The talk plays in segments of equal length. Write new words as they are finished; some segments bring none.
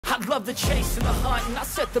I love the chase and the hunt, and I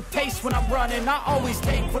set the pace when I'm running. I always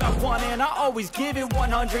take what I want and I always give it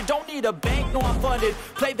 100. Don't need a bank, no I'm funded.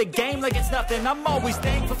 Play the game like it's nothing. I'm always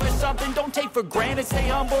thankful for something. Don't take for granted, stay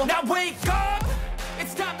humble. Now wake up!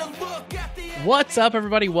 It's time to look at the end. What's up,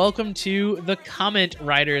 everybody? Welcome to the Kamen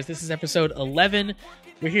Riders. This is episode 11.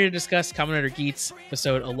 We're here to discuss Kamen Rider Geats,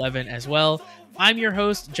 episode 11 as well. I'm your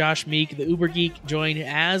host, Josh Meek, the Uber Geek, joined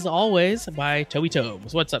as always by Toby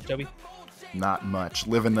Tobes. What's up, Toby? Not much.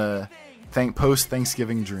 Living the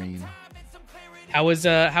post-Thanksgiving dream. How was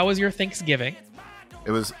your Thanksgiving?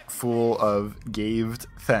 It was full of gaved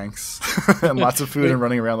thanks and lots of food and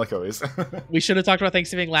running around like always. We should have talked about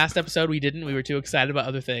Thanksgiving last episode. We didn't. We were too excited about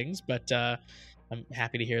other things, but I'm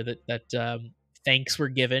happy to hear that thanks were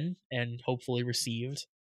given and hopefully received.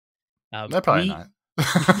 Probably not.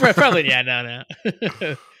 Probably, yeah,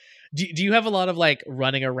 no. Do you have a lot of like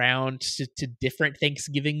running around to different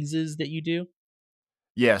Thanksgivings that you do?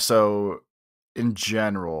 Yeah, so in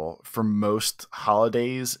general, for most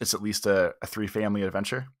holidays, it's at least a 3-family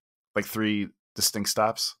adventure, like 3 distinct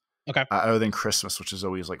stops. Okay. Other than Christmas, which is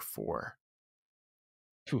always like 4.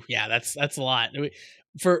 Yeah, that's a lot.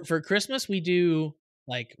 For Christmas, we do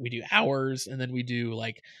hours, and then we do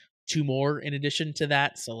like 2 more in addition to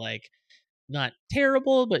that. So like not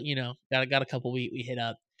terrible, but you know, got a couple we hit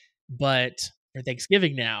up. But for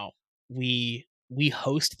Thanksgiving now, we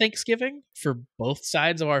host Thanksgiving for both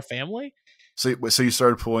sides of our family. So you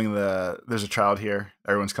started pulling there's a child here,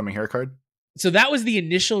 everyone's coming here card? So that was the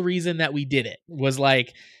initial reason that we did it, was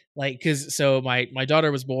like because so my daughter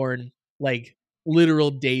was born like literal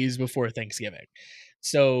days before Thanksgiving.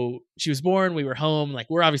 So she was born, we were home, like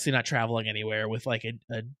we're obviously not traveling anywhere with like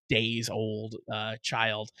a days old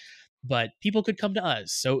child, but people could come to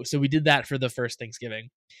us. So we did that for the first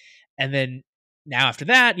Thanksgiving. And then now after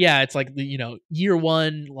that, yeah, it's like year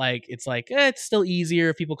one, like it's like it's still easier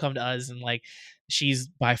if people come to us, and like she's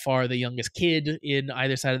by far the youngest kid in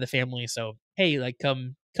either side of the family. So hey, like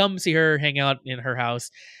come see her, hang out in her house.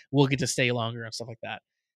 We'll get to stay longer and stuff like that.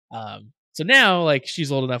 So now like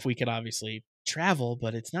she's old enough, we can obviously travel,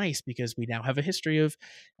 but it's nice because we now have a history of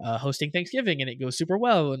hosting Thanksgiving, and it goes super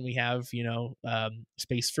well, and we have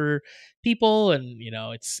space for people, and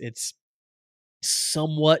it's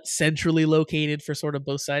somewhat centrally located for sort of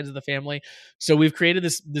both sides of the family. So we've created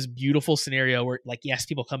this beautiful scenario where like, yes,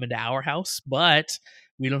 people come into our house, but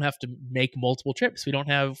we don't have to make multiple trips. We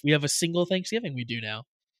have a single Thanksgiving we do now.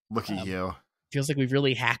 Look at you. Feels like we've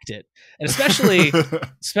really hacked it. And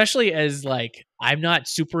especially as like I'm not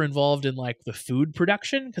super involved in like the food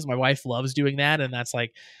production, because my wife loves doing that, and that's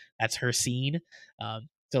her scene.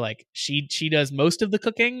 So like she does most of the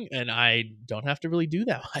cooking, and I don't have to really do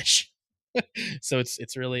that much. So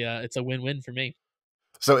it's really it's a win-win for me.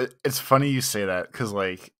 So it's funny you say that, because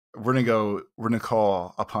like we're gonna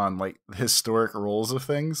call upon like the historic roles of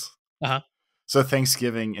things. Uh-huh. So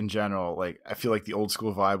Thanksgiving in general, like I feel like the old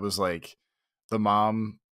school vibe was like the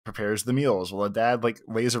mom prepares the meals while the dad like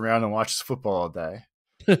lays around and watches football all day.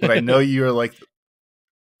 But I know you're like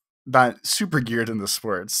not super geared into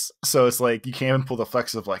sports, so it's like you can't even pull the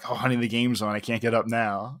flex of like, oh honey, the game's on, I can't get up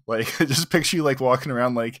now. Like just picture you like walking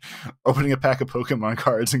around like opening a pack of Pokemon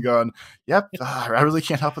cards and going, yep, I really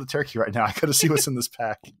can't help with the turkey right now, I gotta see what's in this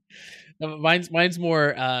pack. Mine's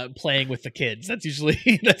more playing with the kids. That's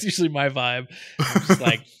usually my vibe. I'm just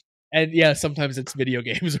like, and yeah, sometimes it's video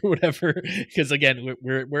games or whatever, because again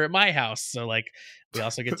we're at my house, so like we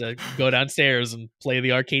also get to go downstairs and play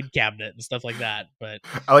the arcade cabinet and stuff like that. But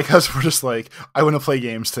I like how we're just like, I want to play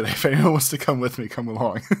games today. If anyone wants to come with me, come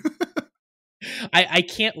along. I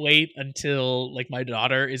can't wait until like my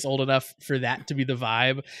daughter is old enough for that to be the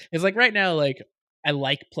vibe. It's like right now, like I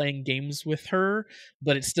like playing games with her,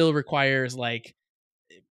 but it still requires like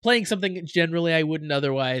playing something generally I wouldn't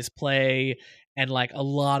otherwise play, and like a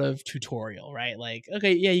lot of tutorial, right? Like,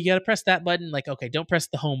 okay, yeah, you got to press that button. Like, okay, don't press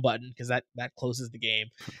the home button because that closes the game.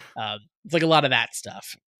 It's like a lot of that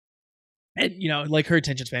stuff. And, like her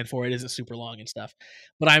attention span for it isn't super long and stuff.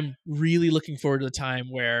 But I'm really looking forward to the time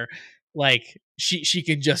where like she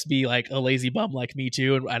can just be like a lazy bum like me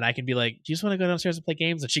too, and I can be like, do you just want to go downstairs and play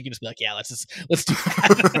games? And she can just be like, yeah, let's do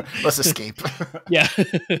that. Let's escape. Yeah.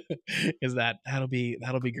 Because that'll be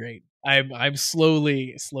great. I'm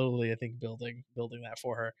slowly I think building that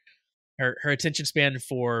for her. Her attention span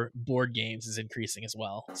for board games is increasing as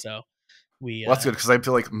well. So well, that's good, because I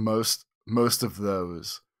feel like most of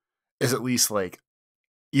those is at least like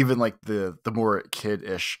even like the more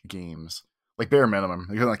kid-ish games, like bare minimum,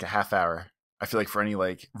 you're like a half hour. I feel like for any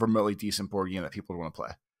like remotely decent board game that people want to play.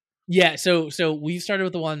 Yeah, so we started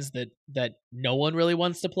with the ones that no one really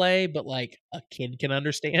wants to play, but like a kid can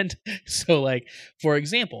understand. So like, for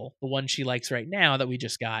example, the one she likes right now that we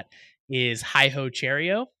just got is Hi Ho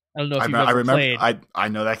Cherry-O. I don't know if you've I ever remember. played. I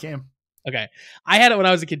know that game. Okay, I had it when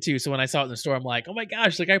I was a kid too. So when I saw it in the store, I'm like, oh my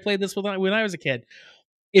gosh, like I played this when I was a kid.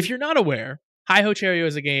 If you're not aware, Hi Ho Cherry-O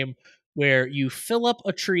is a game where you fill up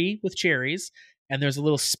a tree with cherries, and there's a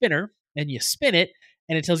little spinner, and you spin it,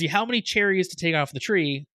 and it tells you how many cherries to take off the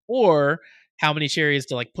tree, or how many cherries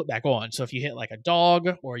to like put back on. So if you hit like a dog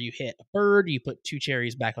or you hit a bird, you put 2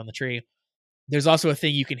 cherries back on the tree. There's also a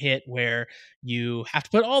thing you can hit where you have to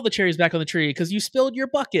put all the cherries back on the tree because you spilled your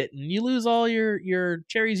bucket and you lose all your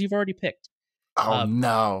cherries you've already picked. Oh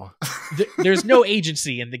no. There's no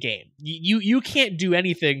agency in the game. You can't do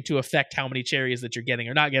anything to affect how many cherries that you're getting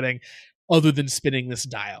or not getting other than spinning this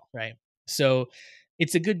dial, right? So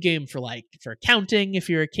it's a good game for counting if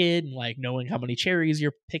you're a kid and like knowing how many cherries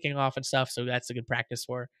you're picking off and stuff. So that's a good practice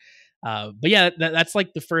for. But yeah, that's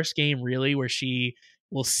like the first game really where she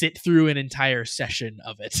will sit through an entire session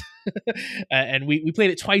of it. And we played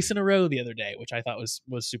it twice in a row the other day, which I thought was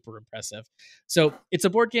super impressive. So it's a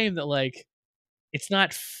board game that like, it's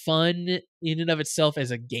not fun in and of itself as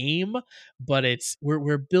a game, but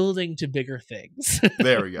we're building to bigger things.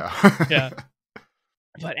 There we go. Yeah.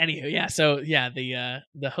 But anywho, yeah. So yeah,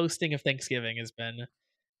 the hosting of Thanksgiving has been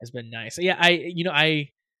nice. Yeah, I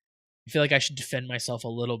feel like I should defend myself a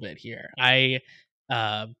little bit here. I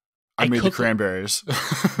made the cranberries.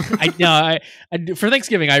 For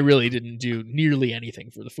Thanksgiving I really didn't do nearly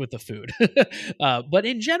anything with the food. But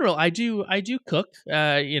in general I do cook.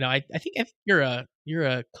 I think you're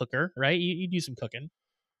a cooker, right? You do some cooking.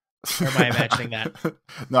 Or am I imagining that?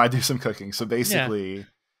 No, I do some cooking. So basically,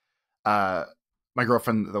 my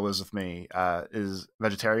girlfriend that lives with me is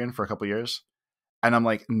vegetarian for a couple years, and I'm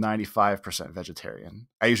like 95% vegetarian.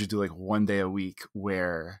 I usually do like 1 day a week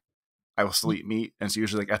where I will still eat meat, and it's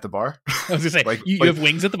usually like at the bar. I was gonna say you have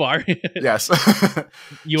wings at the bar. Yes,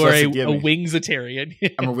 you so are a wingsitarian.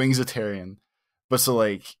 I'm a wingsitarian, but so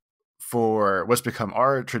like for what's become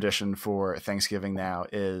our tradition for Thanksgiving now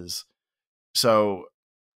is so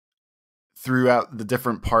throughout the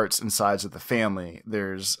different parts and sides of the family,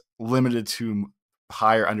 there's limited to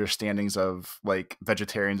higher understandings of like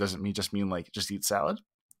vegetarian doesn't mean like just eat salad.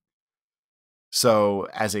 So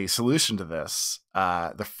as a solution to this,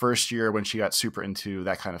 the first year when she got super into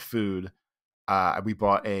that kind of food, we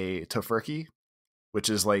bought a tofurkey, which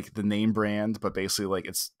is like the name brand, but basically like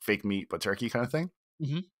it's fake meat but turkey kind of thing.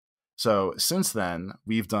 Mm-hmm. So since then,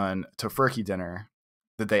 we've done tofurkey dinner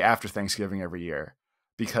the day after Thanksgiving every year,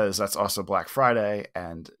 because that's also Black Friday,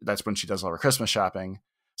 and that's when she does all her Christmas shopping.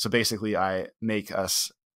 So basically, I make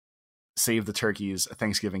us save the turkeys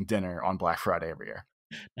Thanksgiving dinner on Black Friday every year.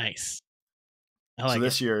 Nice. So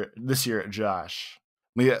this year, Josh,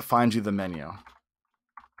 let me find you the menu,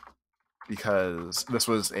 because this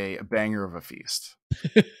was a banger of a feast.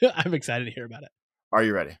 I'm excited to hear about it. Are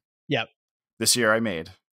you ready? Yep. This year I made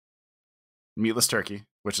meatless turkey,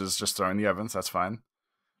 which is just thrown in the ovens. That's fine.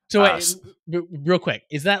 So real quick,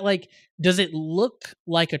 is that like, does it look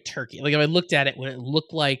like a turkey? Like if I looked at it, would it look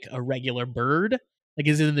like a regular bird? Like,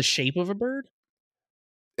 is it in the shape of a bird?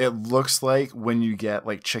 It looks like when you get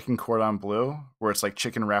like chicken cordon bleu, where it's like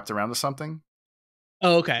chicken wrapped around to something.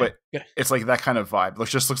 Oh, okay. But it's like that kind of vibe. It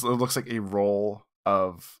looks like a roll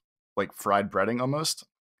of like fried breading almost,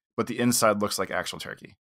 but the inside looks like actual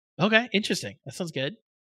turkey. Okay, interesting. That sounds good.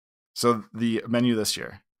 So the menu this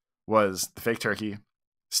year was the fake turkey,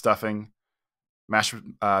 stuffing, mashed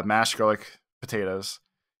garlic potatoes,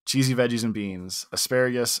 cheesy veggies and beans,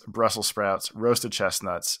 asparagus, Brussels sprouts, roasted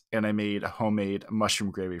chestnuts, and I made homemade mushroom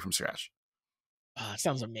gravy from scratch. Oh, that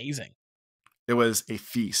sounds amazing. It was a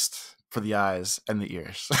feast for the eyes and the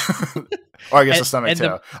ears. Or I guess the stomach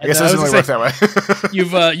too. I guess it doesn't really work that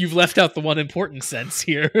way. You've left out the one important sense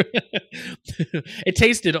here. It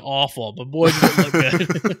tasted awful, but boy, did it look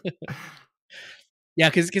good. Yeah,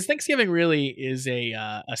 because Thanksgiving really is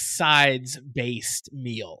a sides based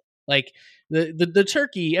meal. Like the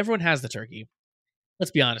turkey, everyone has the turkey.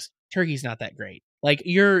 Let's be honest, turkey's not that great. Like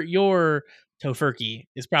your tofurkey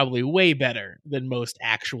is probably way better than most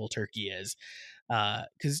actual turkey is.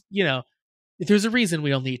 Because if there's a reason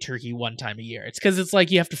we only eat turkey one time a year, it's because it's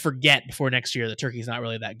like you have to forget before next year that turkey's not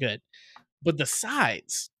really that good. But the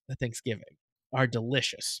sides at Thanksgiving are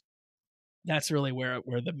delicious. That's really where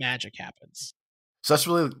the magic happens. So that's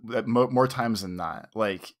really more times than not.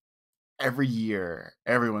 Like every year,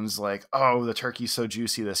 everyone's like, "Oh, the turkey's so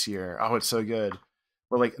juicy this year. Oh, it's so good."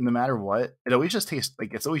 But like, no matter what, it always just tastes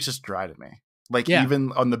like it's always just dry to me. Like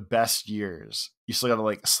even on the best years, you still got to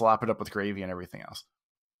like slop it up with gravy and everything else.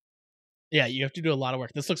 Yeah, you have to do a lot of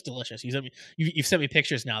work. This looks delicious. You've sent me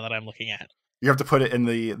pictures now that I'm looking at. You have to put it in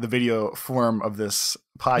the video form of this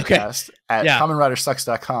Okay. podcast at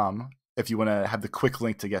KamenRiderSucks.com if you want to have the quick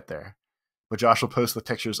link to get there. But Josh will post the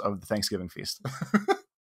pictures of the Thanksgiving feast.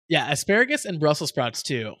 Yeah, asparagus and Brussels sprouts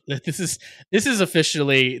too. This is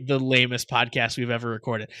officially the lamest podcast we've ever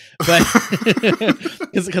recorded. But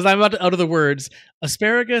because I'm out of the words,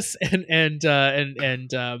 asparagus and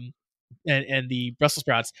the Brussels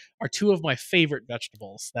sprouts are two of my favorite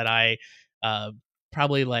vegetables that I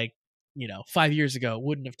probably 5 years ago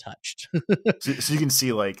wouldn't have touched. So you can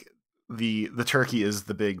see like the turkey is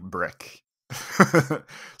the big brick.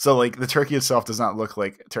 So like the turkey itself does not look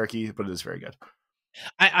like turkey, but it is very good.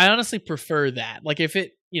 I honestly prefer that. Like if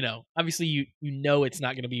it, obviously you it's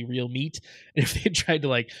not going to be real meat. And if they tried to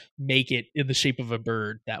like make it in the shape of a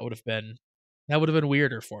bird, that would have been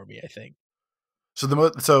weirder for me, I think.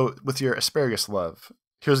 So with your asparagus love,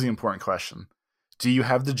 here's the important question: do you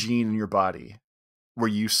have the gene in your body where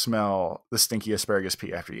you smell the stinky asparagus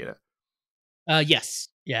pea after you eat it? Yes.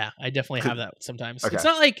 Yeah, I definitely have that sometimes. Okay. It's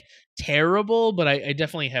not like terrible, but I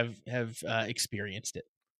definitely have experienced it.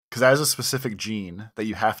 Because that is a specific gene that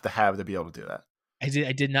you have to be able to do that.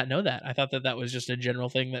 I did not know that. I thought that was just a general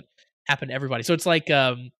thing that happened to everybody. So it's like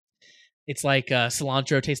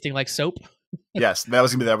cilantro tasting like soap. Yes, that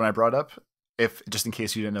was gonna be that one I brought up. If just in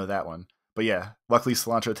case you didn't know that one, but yeah, luckily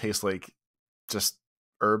cilantro tastes like just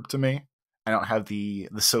herb to me. I don't have the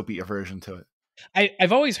soapy aversion to it.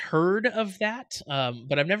 I've always heard of that,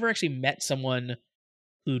 but I've never actually met someone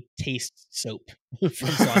who tastes soap from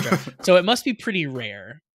cilantro. So it must be pretty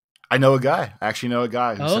rare. I know a guy. I actually know a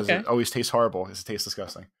guy who says okay. it always tastes horrible. It tastes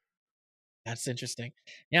disgusting. That's interesting.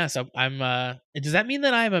 Yeah, so I'm does that mean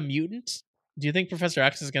that I'm a mutant? Do you think Professor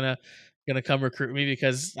X is gonna come recruit me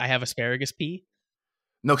because I have asparagus pea?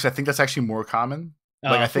 No, because I think that's actually more common.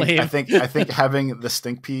 Oh, I think having the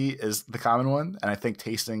stink pea is the common one, and I think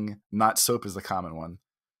tasting not soap is the common one.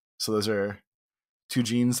 So those are two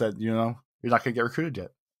genes that you're not gonna get recruited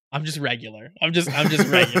yet. I'm just regular. I'm just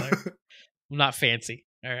regular. I'm not fancy.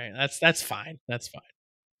 All right, that's fine. That's fine.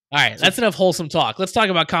 All right, that's enough wholesome talk. Let's talk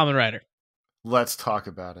about Kamen Rider. Let's talk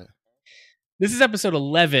about it. This is episode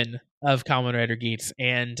 11 of Kamen Rider Geats,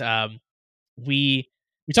 and we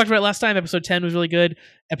talked about it last time. Episode 10 was really good.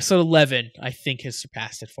 Episode 11, I think, has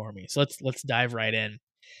surpassed it for me. So let's dive right in.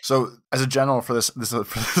 So as a general for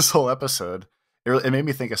this whole episode, it made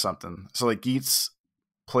me think of something. So like Geats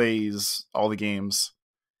plays all the games.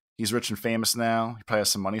 He's rich and famous now. He probably has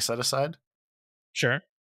some money set aside. Sure.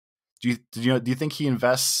 Do you think he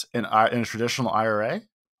invests in a traditional IRA,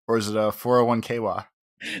 or is it a 401k?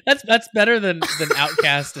 That's better than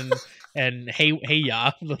Outcast and Hey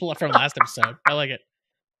Ya from last episode. I like it.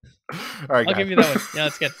 All right, I'll give you that one. Yeah,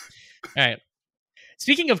 that's good. All right.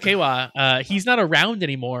 Speaking of Keiwa, he's not around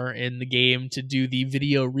anymore in the game to do the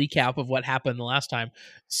video recap of what happened the last time.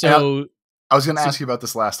 So I was going to ask you about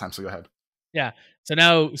this last time, so go ahead. Yeah. So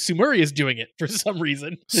now Sumuri is doing it for some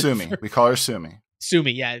reason. Sumi. We call her Sumi.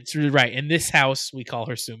 Sumi, yeah, it's really right. In this house, we call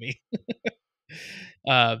her Sumi.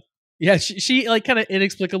 Yeah, she like kind of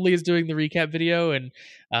inexplicably is doing the recap video, and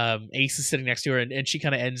Ace is sitting next to her, and she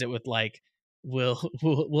kind of ends it with like,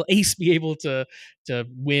 "Will Ace be able to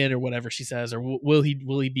win or whatever she says, or will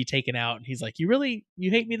he be taken out?" And he's like, "You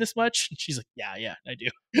hate me this much?" And she's like, "Yeah, I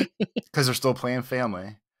do." Because they're still playing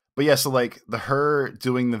family. But yeah, so like her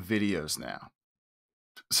doing the videos now.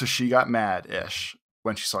 So she got mad-ish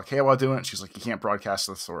when she saw Keiwa doing it. She's like, "You can't broadcast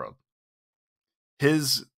this to the world."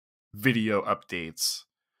 His video updates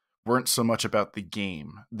weren't so much about the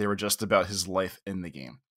game. They were just about his life in the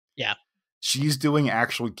game. Yeah. She's doing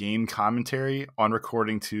actual game commentary on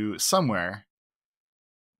recording to somewhere,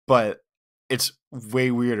 but it's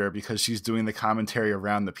way weirder because she's doing the commentary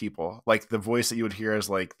around the people. Like the voice that you would hear as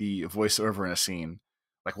like the voiceover in a scene.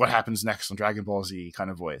 Like what happens next on Dragon Ball Z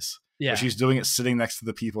kind of voice. Yeah. But she's doing it sitting next to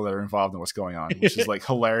the people that are involved in what's going on, which is like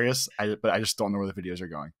hilarious. But I just don't know where the videos are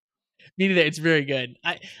going. Me neither. It's very good.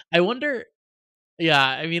 I wonder. Yeah,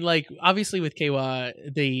 I mean, like obviously with Keiwa,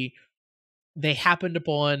 they happened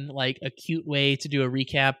upon like a cute way to do a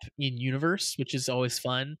recap in universe, which is always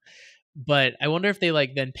fun. But I wonder if they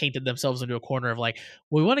like then painted themselves into a corner of like,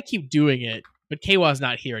 well, we want to keep doing it, but Keiwa's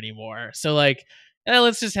not here anymore. So like,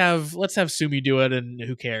 let's have Sumi do it, and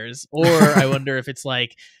who cares? Or I wonder if it's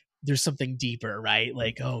like there's something deeper, right?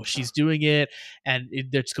 Like, oh, she's doing it, and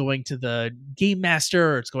it's going to the game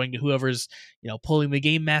master, or it's going to whoever's pulling the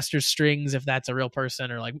game master's strings, if that's a real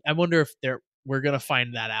person, or like I wonder if we're gonna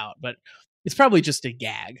find that out, but it's probably just a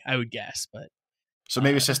gag, I would guess. But so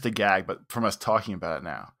maybe it's just a gag, but from us talking about it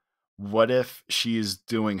now, what if she's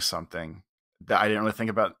doing something that I didn't really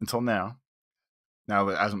think about until now, now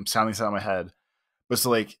that as I'm sounding this out in my head. But so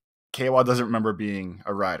like Keiwa doesn't remember being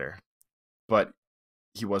a rider, but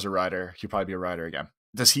he was a rider. He'll probably be a rider again.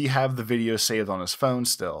 Does he have the video saved on his phone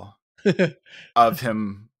still of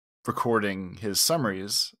him recording his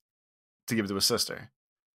summaries to give to his sister?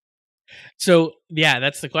 So yeah,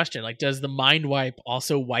 that's the question. Like, does the mind wipe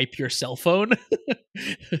also wipe your cell phone?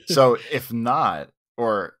 So if not,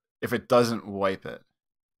 or if it doesn't wipe it,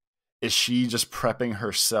 is she just prepping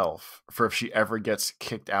herself for if she ever gets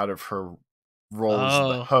kicked out of her role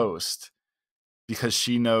as the host, because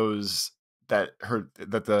she knows that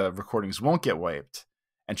the recordings won't get wiped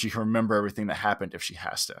and she can remember everything that happened if she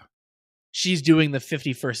has to. She's doing the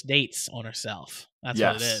 51st dates on herself. That's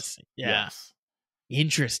what it is. Yeah. Yes.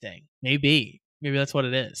 Interesting. Maybe that's what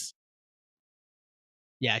it is.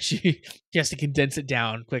 Yeah, she has to condense it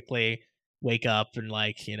down quickly, wake up and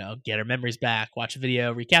like, get her memories back, watch a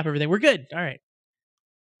video, recap everything. We're good. All right.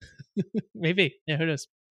 Maybe. Yeah, who knows?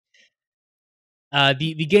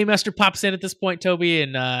 The game master pops in at this point, Toby,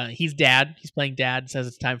 and he's dad. He's playing dad, says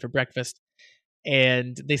it's time for breakfast.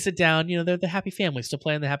 And they sit down, they're the happy family, still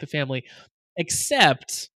playing the happy family,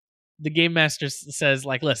 except the game master says,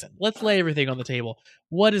 like, listen, let's lay everything on the table.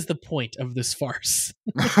 What is the point of this farce?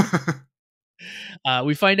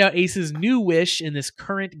 We find out Ace's new wish in this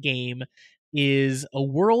current game is a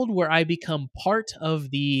world where I become part of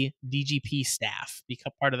the DGP staff,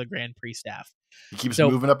 become part of the Grand Prix staff. He keeps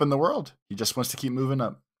moving up in the world. He just wants to keep moving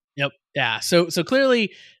up. Yep. Yeah. So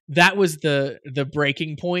clearly that was the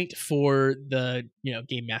breaking point for the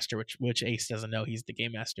game master, which Ace doesn't know he's the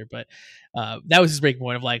game master, but that was his breaking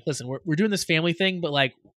point of like, listen, we're doing this family thing, but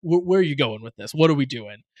like, where are you going with this? What are we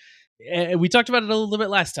doing? And we talked about it a little bit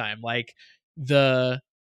last time, like the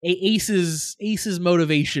Ace's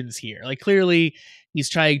motivations here. Like clearly he's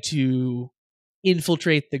trying to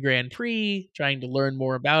infiltrate the Grand Prix, trying to learn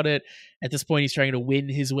more about it. At this point, he's trying to win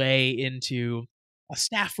his way into a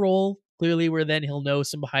staff role, clearly, where then he'll know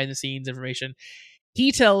some behind the scenes information.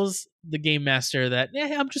 He tells the game master that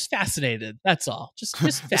I'm just fascinated. That's all. Just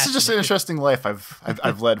fascinated. This is just an interesting life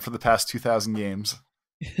I've led for the past 2,000 games.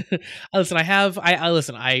 Listen,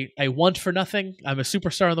 I want for nothing. I'm a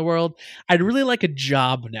superstar in the world. I'd really like a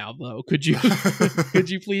job now, though. Could you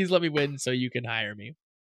please let me win so you can hire me?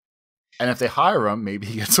 And if they hire him, maybe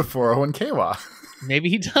he gets a 401k. Maybe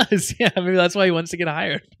he does. Yeah, maybe that's why he wants to get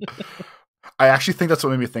hired. I actually think that's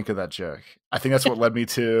what made me think of that joke. I think that's what led me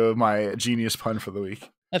to my genius pun for the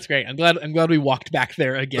week. That's great. I'm glad we walked back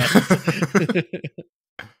there again.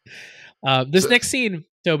 This next scene,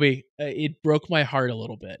 Toby, it broke my heart a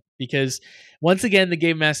little bit because once again the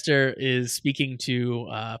game master is speaking to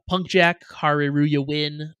Punk Jack Haruya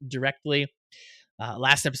Win directly.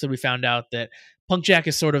 Last episode we found out that Punk Jack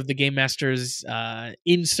is sort of the game master's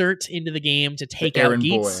insert into the game to take out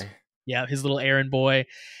Geats. Yeah, his little errand boy.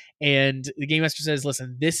 And the game master says,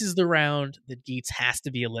 listen, this is the round that Geats has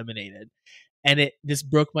to be eliminated. And this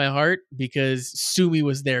broke my heart because Sumi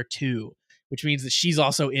was there too, which means that she's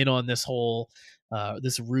also in on this whole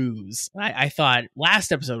this ruse. I thought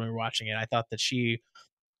last episode when we were watching it, I thought that she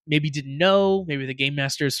maybe didn't know, maybe the game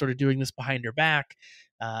master is sort of doing this behind her back.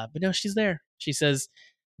 But no, she's there. She says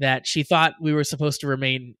that she thought we were supposed to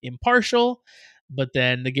remain impartial, but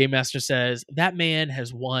then the game master says that man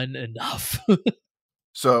has won enough.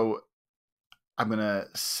 So I'm going to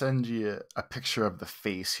send you a picture of the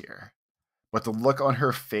face here. But the look on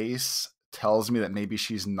her face tells me that maybe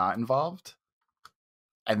she's not involved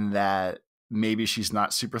and that maybe she's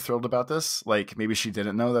not super thrilled about this. Like maybe she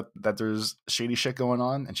didn't know that there's shady shit going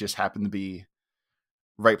on and she just happened to be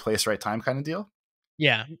right place, right time kind of deal.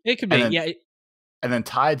 Yeah, it could be. And then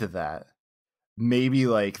tied to that, maybe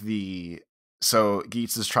like so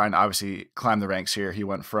Geats is trying to obviously climb the ranks here. He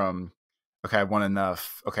went from, okay, I've won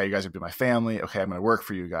enough. Okay, you guys are going to be my family. Okay, I'm going to work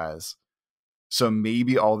for you guys. So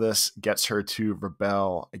maybe all this gets her to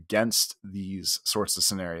rebel against these sorts of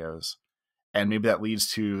scenarios. And maybe that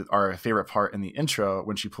leads to our favorite part in the intro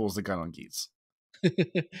when she pulls the gun on Geats.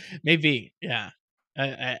 Maybe, yeah.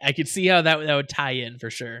 I could see how that would tie in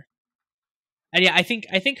for sure. And yeah, I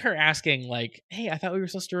think her asking like, "Hey, I thought we were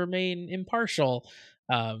supposed to remain impartial,"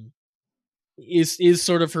 is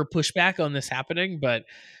sort of her pushback on this happening. But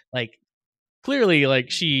like, clearly, like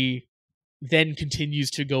she then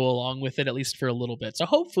continues to go along with it at least for a little bit. So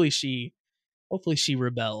hopefully she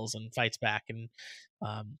rebels and fights back, and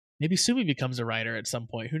maybe Sumi becomes a writer at some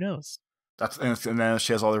point. Who knows? And then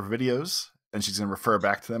she has all her videos, and she's gonna refer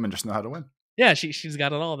back to them and just know how to win. Yeah, she's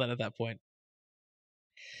got it all then at that point.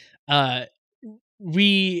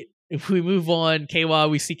 If we move on, Keiwa,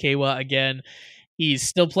 we see Keiwa again. He's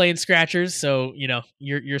still playing Scratchers, so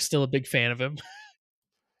you're still a big fan of him.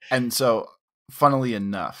 And so funnily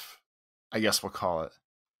enough, I guess we'll call it.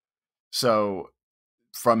 So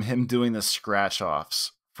from him doing the scratch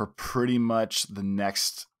offs for pretty much the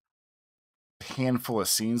next handful of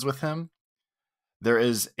scenes with him, there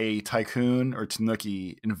is a tycoon or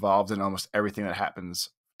tanuki involved in almost everything that happens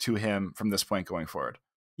to him from this point going forward.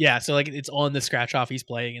 Yeah, so like it's on the scratch off he's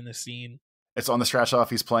playing in this scene. It's on the scratch off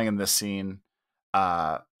he's playing in this scene.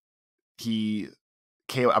 We're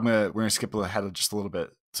gonna skip ahead just a little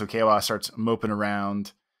bit. So Keiwa starts moping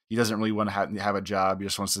around. He doesn't really want to have a job. He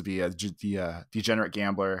just wants to be a degenerate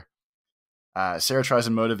gambler. Sarah tries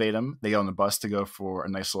to motivate him. They get on the bus to go for a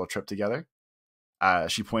nice little trip together.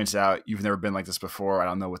 She points out, "You've never been like this before. I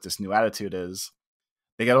don't know what this new attitude is."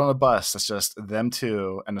 They get on a bus that's just them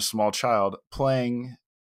two and a small child playing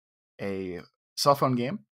a cell phone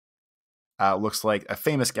game. Looks like a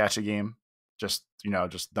famous gacha game. Just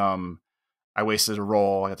dumb. I wasted a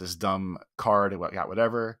roll. I got this dumb card. I got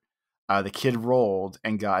whatever. The kid rolled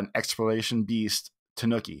and got an exploration beast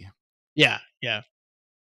tanuki. Yeah.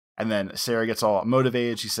 And then Sarah gets all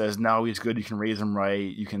motivated. She says, "No, he's good. You can raise him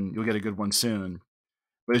right. You'll get a good one soon."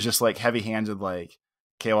 But it's just like heavy-handed, like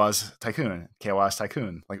Keiwa's tycoon,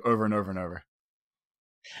 like over and over and over.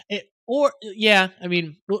 I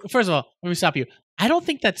mean, first of all, let me stop you. I don't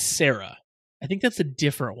think that's Sarah. I think that's a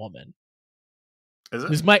different woman. Is it?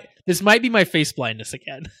 This might be my face blindness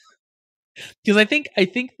again. Because I think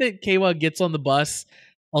that Keiwa gets on the bus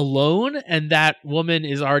alone, and that woman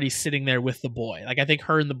is already sitting there with the boy. Like I think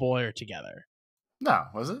her and the boy are together. No,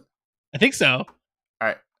 was it? I think so. All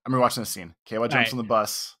right, I'm rewatching this scene. Keiwa jumps on the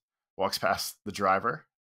bus, walks past the driver.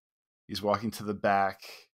 He's walking to the back.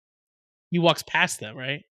 He walks past them,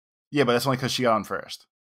 right? Yeah, but that's only because she got on first.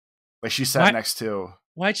 Like she sat next to.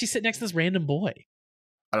 Why'd she sit next to this random boy?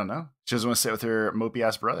 I don't know. She doesn't want to sit with her mopey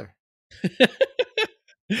ass brother.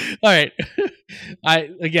 All right. I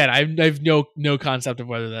have no concept of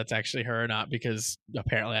whether that's actually her or not, because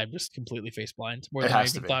apparently I'm just completely face blind more than I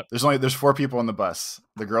even thought. There's 4 people on the bus.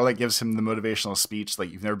 The girl that gives him the motivational speech,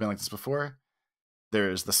 like "You've never been like this before."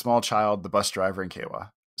 There's the small child, the bus driver, and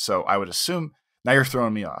Keiwa. So I would assume. Now you're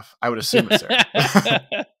throwing me off. I would assume it's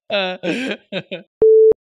Sarah.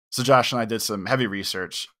 So Josh and I did some heavy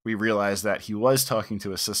research. We realized that he was talking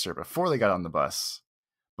to his sister before they got on the bus.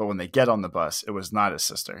 But when they get on the bus, it was not his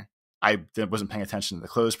sister. I wasn't paying attention to the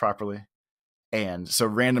clothes properly. And so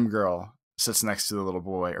random girl sits next to the little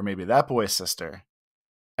boy, or maybe that boy's sister,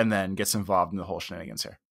 and then gets involved in the whole shenanigans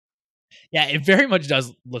here. Yeah, it very much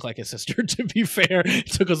does look like his sister, to be fair. It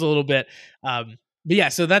took us a little bit. But yeah,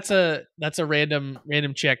 so that's a random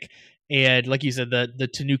chick. And like you said, the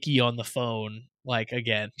tanuki on the phone, like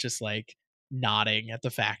again, just like nodding at the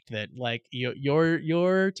fact that like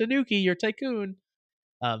you're tanuki, you're tycoon.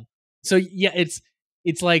 So yeah,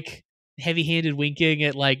 it's like heavy-handed winking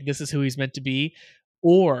at like this is who he's meant to be,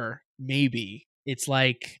 or maybe it's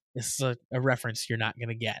like this is a reference you're not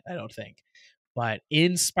gonna get, I don't think. But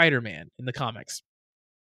in Spider-Man, in the comics,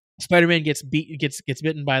 Spider-Man gets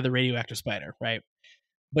bitten by the radioactive spider, right?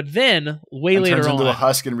 But then later turns into on, a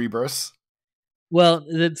husk and rebirths. Well,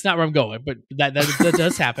 that's not where I'm going, but that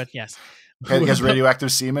does happen. Yes, He has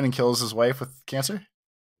radioactive semen and kills his wife with cancer.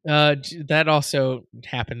 That also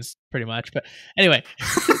happens pretty much. But anyway,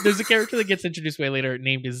 there's a character that gets introduced way later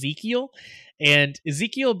named Ezekiel, and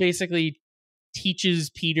Ezekiel basically teaches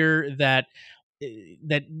Peter that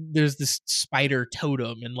there's this spider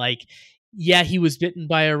totem, and like, yeah, he was bitten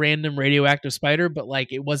by a random radioactive spider, but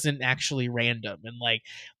like it wasn't actually random, and like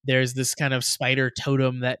there's this kind of spider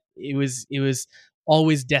totem that it was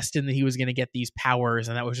always destined that he was going to get these powers,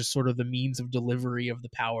 and that was just sort of the means of delivery of the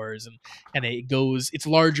powers, and it's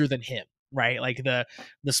larger than him, right? Like the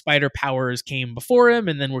spider powers came before him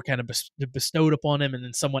and then were kind of bestowed upon him, and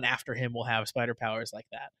then someone after him will have spider powers like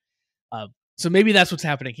that. So maybe that's what's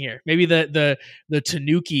happening here. Maybe the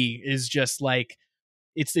tanuki is just like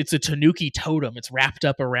it's a tanuki totem. It's wrapped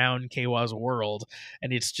up around Keiwa's world,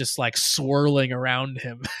 and it's just like swirling around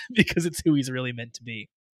him because it's who he's really meant to be.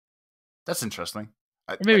 That's interesting.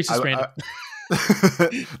 Or maybe it's just random.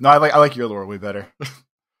 No, I like your lore way better.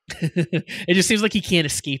 It just seems like he can't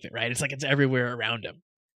escape it, right? It's like it's everywhere around him.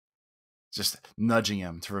 Just nudging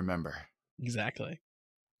him to remember. Exactly.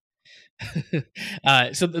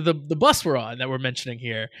 So the bus we're on that we're mentioning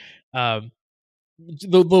here,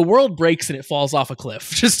 the world breaks and it falls off a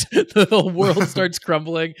cliff. Just the whole world starts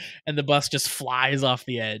crumbling and the bus just flies off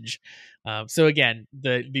the edge. So again,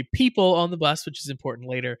 the people on the bus, which is important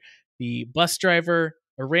later, the bus driver,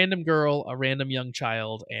 a random girl, a random young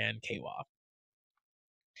child, and Keiwa.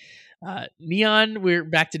 Neon, we're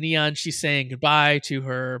back to Neon. She's saying goodbye to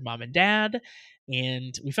her mom and dad,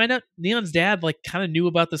 And we find out Neon's dad like kind of knew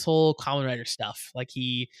about this whole Kamen Rider stuff. Like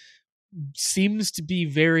he seems to be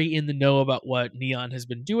very in the know about what Neon has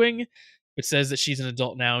been doing, but says that she's an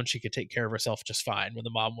adult now and she could take care of herself just fine when the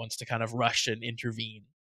mom wants to kind of rush and intervene.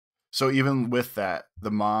 So even with that,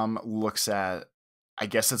 the mom looks at, I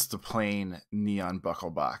guess it's the plain Neon buckle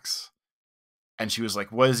box. And she was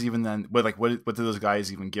like, what is even then? What did those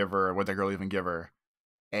guys even give her? What did that girl even give her?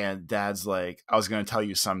 And dad's like, I was going to tell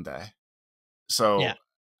you someday. So Yeah.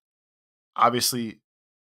 obviously,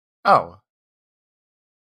 oh,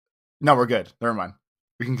 no, we're good. Never mind.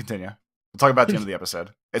 We can continue. We'll talk about the end of the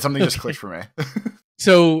episode. It's something just clicked for me.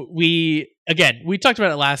 So we talked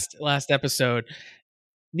about it last episode.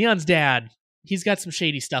 Neon's dad, he's got some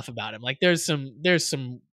shady stuff about him. Like there's some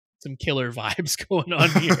killer vibes going on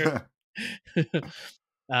here.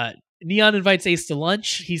 Neon invites Ace to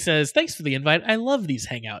lunch. He says, "Thanks for the invite. I love these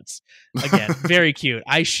hangouts." Again, very cute.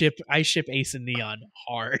 I ship Ace and Neon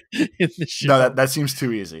hard in the show. No, that seems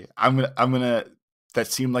too easy. I'm gonna. That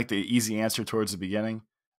seemed like the easy answer towards the beginning.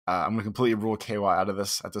 I'm gonna completely rule KY out of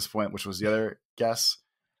this at this point, which was the other guess.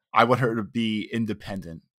 I want her to be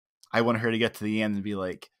independent. I want her to get to the end and be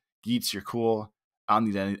like, "Geats, you're cool. I don't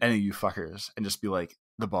need any of you fuckers," and just be like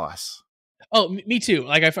the boss. Oh, me too.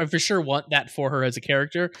 Like I for sure want that for her as a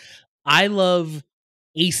character. I love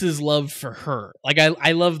Ace's love for her. Like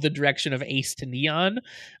I love the direction of Ace to Neon.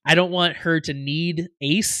 I don't want her to need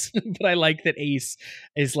Ace, but I like that Ace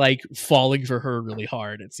is like falling for her really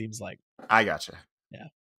hard. It seems like. I gotcha.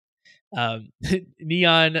 Yeah.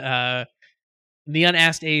 Neon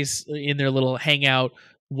asked Ace in their little hangout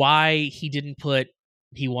why he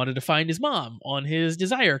wanted to find his mom on his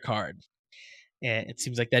desire card. And it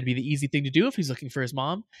seems like that'd be the easy thing to do if he's looking for his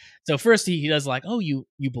mom. So first he does like, "Oh, you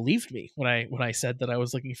believed me when I said that I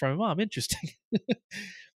was looking for my mom. Interesting."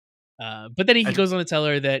 But then he goes on to tell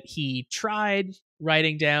her that he tried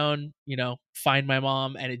writing down, find my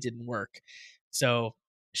mom, and it didn't work. So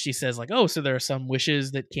she says like, "Oh, so there are some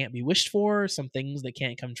wishes that can't be wished for, some things that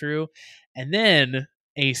can't come true." And then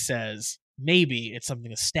Ace says, "Maybe it's something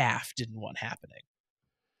the staff didn't want happening."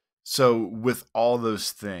 So with all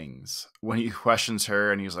those things, when he questions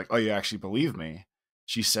her and he's like, "Oh, you actually believe me?"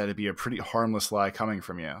 She said it'd be a pretty harmless lie coming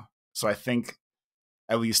from you. So I think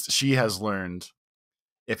at least she has learned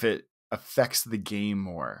if it affects the game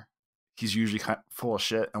more, he's usually kind of full of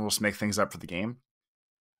shit and will just make things up for the game.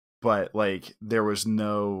 But like there's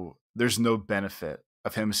no benefit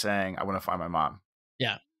of him saying, "I want to find my mom."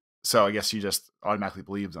 Yeah. So I guess you just automatically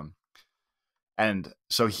believed him. And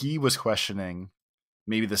so he was questioning,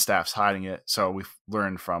 maybe the staff's hiding it. So we've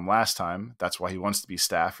learned from last time that's why he wants to be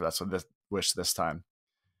staff, or that's what this wish this time.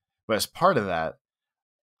 But as part of that,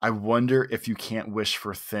 I wonder if you can't wish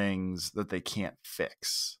for things that they can't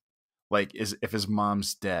fix. Like if his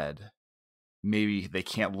mom's dead, maybe they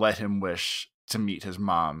can't let him wish to meet his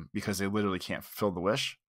mom because they literally can't fulfill the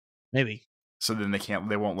wish. Maybe. So then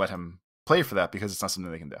they won't let him play for that because it's not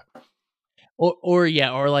something they can do.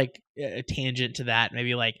 Or like a tangent to that,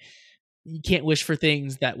 maybe like you can't wish for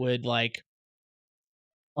things that would like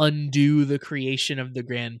undo the creation of the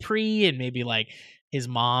Grand Prix, and maybe like his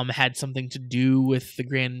mom had something to do with the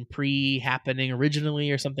Grand Prix happening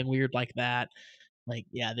originally or something weird like that. Like,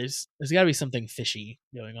 yeah, there's got to be something fishy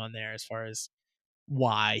going on there as far as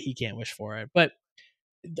why he can't wish for it. But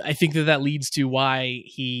I think that leads to why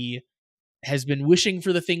he has been wishing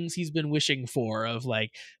for the things he's been wishing for, of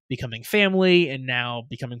like becoming family and now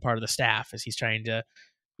becoming part of the staff, as he's trying to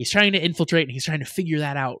infiltrate and he's trying to figure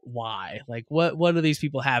that out. Why? Like, what do these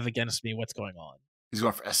people have against me? What's going on? He's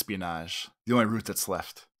going for espionage. The only route that's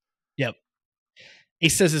left. Yep. He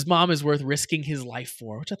says his mom is worth risking his life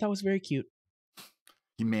for, which I thought was very cute.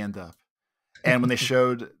 He manned up. And when they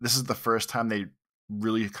showed, this is the first time they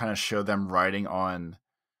really kind of showed them writing on,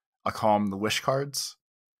 I'll call them the wish cards.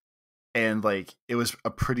 And like, it was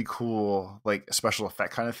a pretty cool, like special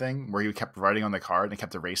effect kind of thing where he kept writing on the card and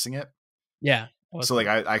kept erasing it. Yeah. So like,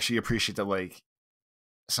 I actually appreciate that, like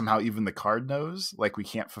somehow even the card knows, like, we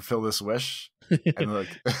can't fulfill this wish. And like,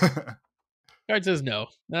 card says no.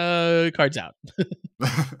 Card's out.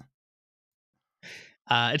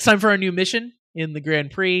 It's time for our new mission in the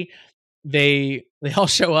Grand Prix. They all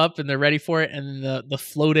show up and they're ready for it, and the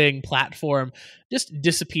floating platform just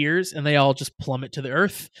disappears and they all just plummet to the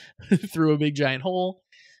earth through a big giant hole.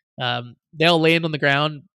 They all land on the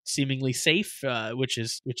ground seemingly safe, which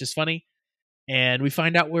is funny. And we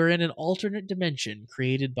find out we're in an alternate dimension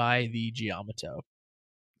created by the Jyamato.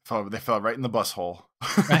 They fell right in the bus hole.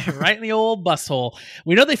 right in the old bus hole.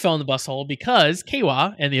 We know they fell in the bus hole because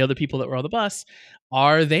Keiwa and the other people that were on the bus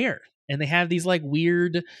are there. And they have these like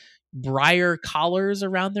weird briar collars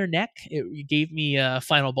around their neck. It gave me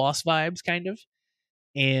final boss vibes, kind of.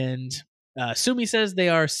 And Sumi says they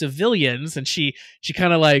are civilians, and she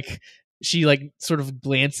kind of like sort of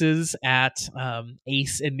glances at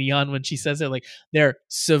Ace and Neon when she says it, like they're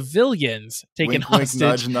civilians taken wink, hostage. Wink,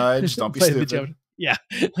 nudge, nudge. Don't be stupid. Yeah,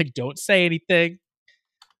 like don't say anything.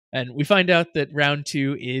 And we find out that round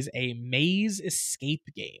 2 is a maze escape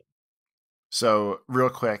game. So real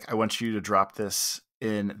quick, I want you to drop this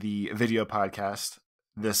in the video podcast.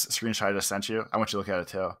 This screenshot I just sent you, I want you to look at it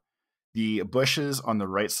too. The bushes on the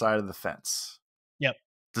right side of the fence. Yep.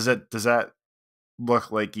 Does that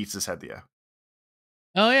look like Geats' head to you?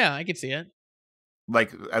 Oh yeah, I can see it.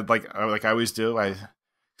 Like I always do. I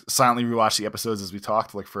silently rewatch the episodes as we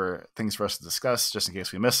talked, look for things for us to discuss, just in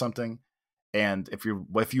case we miss something. And if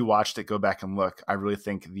you watched it, go back and look. I really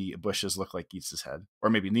think the bushes look like Geats' head, or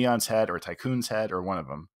maybe Neon's head, or Tycoon's head, or one of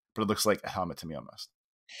them. But it looks like a helmet to me almost.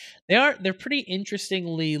 They're pretty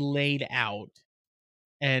interestingly laid out,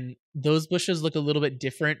 and those bushes look a little bit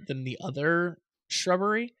different than the other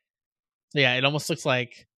shrubbery. So yeah, it almost looks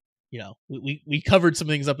like, we covered some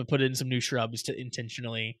things up and put in some new shrubs to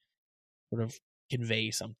intentionally sort of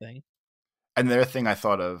convey something. And the other thing I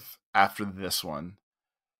thought of after this one,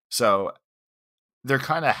 so they're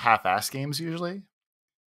kind of half-ass games usually,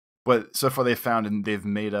 but so far they've found whatever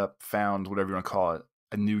you want to call it,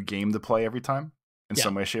 a new game to play every time in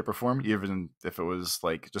some way, shape, or form, even if it was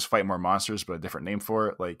like just fight more monsters but a different name for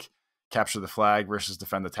it, like capture the flag versus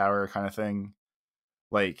defend the tower kind of thing.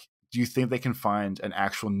 Like, do you think they can find an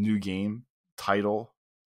actual new game title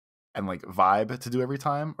and like vibe to do every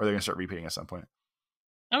time, or they're gonna start repeating at some point?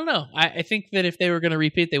 I don't know. I think that if they were going to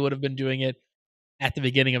repeat, they would have been doing it at the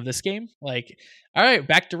beginning of this game. Like, all right,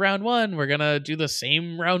 back to round 1. We're going to do the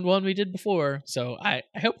same round 1 we did before. So I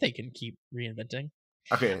hope they can keep reinventing.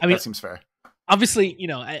 Okay, that seems fair. Obviously,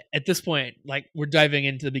 at this point, like we're diving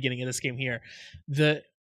into the beginning of this game here. The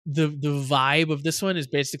vibe of this one is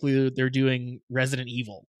basically they're doing Resident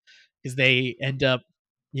Evil, because they end up,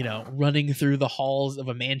 running through the halls of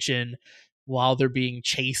a mansion while they're being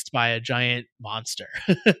chased by a giant monster.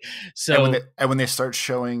 So and when they start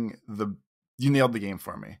showing you nailed the game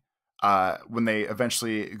for me. When they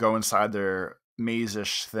eventually go inside their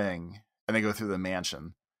maze-ish thing and they go through the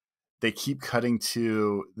mansion, they keep cutting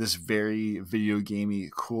to this very video gamey,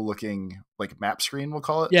 cool looking like map screen, we'll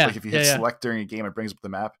call it. Yeah, like if you hit select during a game, it brings up the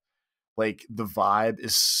map. Like the vibe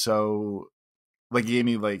is so like gave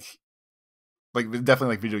me like definitely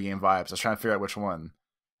like video game vibes. I was trying to figure out which one.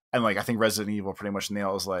 And like I think Resident Evil pretty much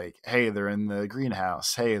nails like, hey, they're in the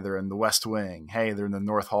greenhouse. Hey, they're in the West Wing. Hey, they're in the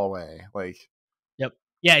North Hallway. Like, yep,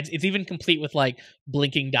 yeah, it's even complete with like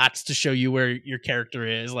blinking dots to show you where your character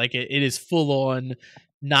is. Like it is full on,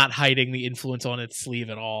 not hiding the influence on its sleeve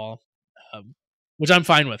at all, which I'm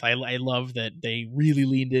fine with. I love that they really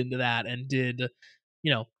leaned into that and did,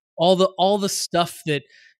 all the stuff that.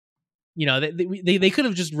 They could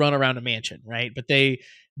have just run around a mansion, right? But they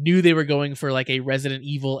knew they were going for like a Resident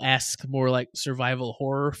Evil-esque, more like survival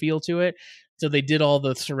horror feel to it. So they did all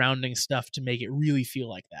the surrounding stuff to make it really feel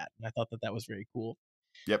like that. And I thought that was very cool.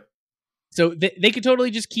 Yep. So they could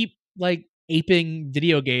totally just keep like aping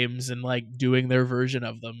video games and like doing their version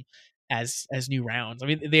of them as new rounds. I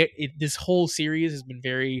mean, this whole series has been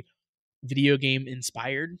very video game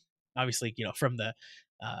inspired. Obviously, from the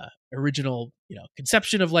original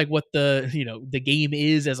conception of like what the game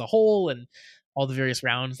is as a whole, and all the various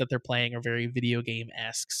rounds that they're playing are very video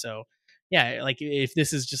game-esque. So yeah, like if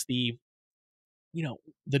this is just the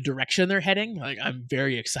direction they're heading, like I'm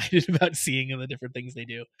very excited about seeing the different things they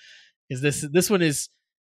do, because this one is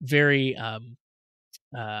very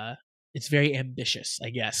it's very ambitious,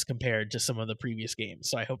 I guess, compared to some of the previous games.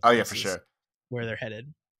 So I hope for sure where they're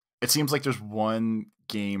headed. It seems like there's one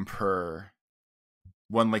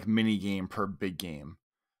like mini game per big game.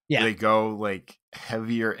 Yeah. They go like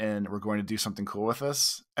heavier in, we're going to do something cool with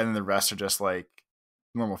this, and then the rest are just like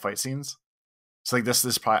normal fight scenes. So like this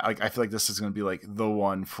is probably like I feel like this is going to be like the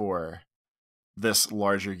one for this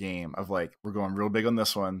larger game of like we're going real big on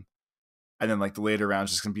this one, and then like the later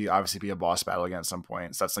rounds just going to be obviously be a boss battle again at some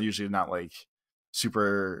point. So that's usually not like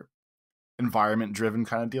super environment driven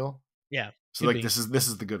kind of deal. Yeah. So like this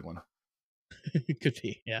is the good one. It could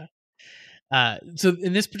be, yeah. So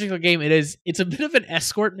in this particular game, it's a bit of an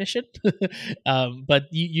escort mission, but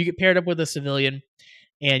you get paired up with a civilian,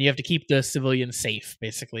 and you have to keep the civilian safe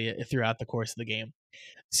basically throughout the course of the game.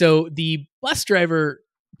 So the bus driver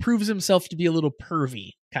proves himself to be a little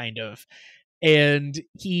pervy, kind of, and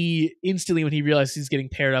he instantly, when he realizes he's getting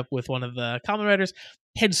paired up with one of the Kamen Riders,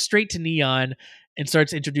 heads straight to Neon and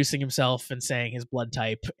starts introducing himself and saying his blood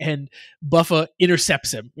type, and Buffa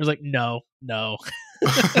intercepts him. It was like, no.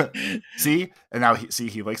 See, and now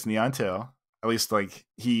he likes Neon too. At least like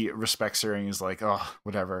he respects her, and he's like, oh,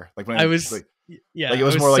 whatever. Like when I was, like it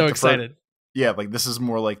was more so like excited. Like this is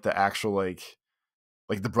more like the actual like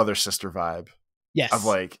the brother sister vibe. Yes, of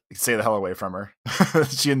like stay the hell away from her.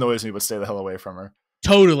 She annoys me, but stay the hell away from her.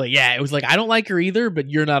 Totally, yeah. It was like, I don't like her either, but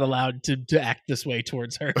you're not allowed to act this way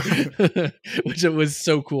towards her, which it was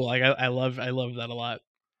so cool. Like I love that a lot.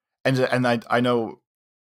 And I know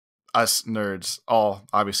us nerds all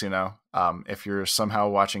obviously know, if you're somehow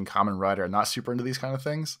watching Kamen Rider and not super into these kind of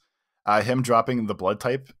things, him dropping the blood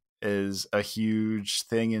type is a huge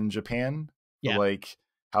thing in Japan. Yeah, like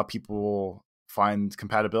how people find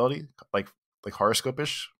compatibility, like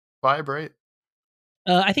horoscope-ish vibe, right?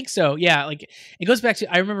 I think so. Yeah, like it goes back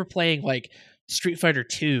to, I remember playing like Street Fighter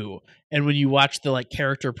 2, and when you watch the like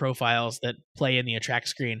character profiles that play in the attract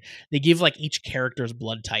screen, they give like each character's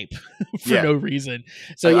blood type for no reason.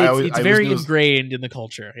 So it's very ingrained in the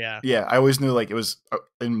culture. Yeah, I always knew like it was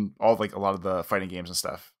in all like a lot of the fighting games and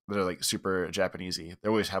stuff that are like super Japanesey. They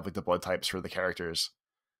always have like the blood types for the characters.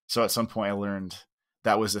 So at some point I learned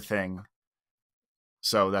that was a thing.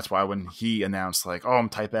 So that's why when he announced like, oh, I'm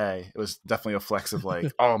type A, it was definitely a flex of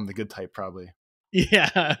like, oh, I'm the good type probably.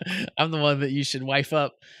 Yeah, I'm the one that you should wife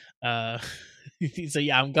up. So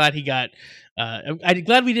yeah, I'm glad he got. I'm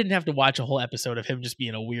glad we didn't have to watch a whole episode of him just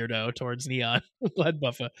being a weirdo towards Neon. I'm glad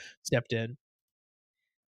Buffa stepped in.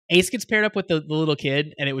 Ace gets paired up with the little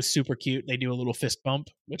kid, and it was super cute. They do a little fist bump,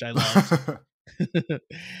 which I loved.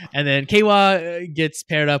 And then Keiwa gets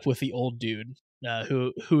paired up with the old dude,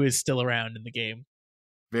 who is still around in the game.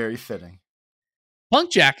 Very fitting. Punk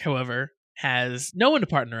Jack, however, has no one to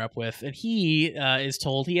partner up with, and he is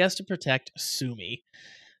told he has to protect Sumi.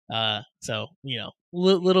 So, you know,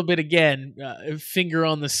 little bit again, finger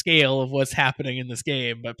on the scale of what's happening in this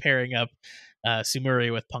game, but pairing up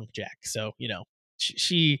Sumuri with Punk Jack. So, you know,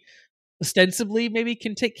 she ostensibly maybe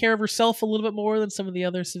can take care of herself a little bit more than some of the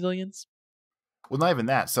other civilians. Well, not even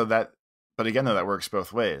that. But again, though, that works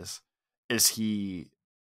both ways. Is he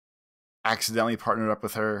accidentally partnered up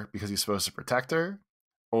with her because he's supposed to protect her,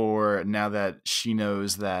 or now that she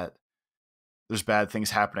knows that there's bad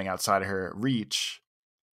things happening outside of her reach,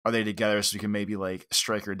 are they together so you can maybe like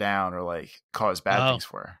strike her down or like cause bad things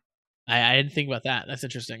for her? I didn't think about that. That's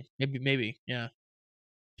interesting. Maybe, yeah.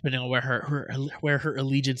 Depending on where her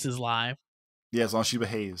allegiances lie. Yeah, as long as she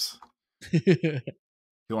behaves, you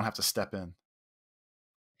don't have to step in.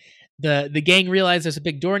 The gang realize there's a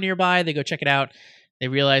big door nearby. They go check it out. They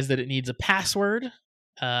realize that it needs a password.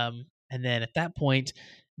 And then at that point,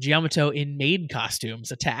 Jyamato in maid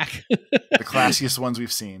costumes attack. The classiest ones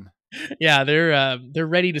we've seen. Yeah, they're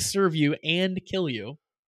ready to serve you and kill you.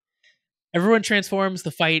 Everyone transforms. The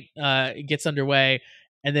fight gets underway,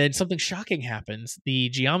 and then something shocking happens. The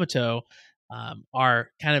Jyamato are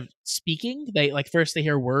kind of speaking. They first they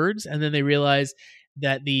hear words, and then they realize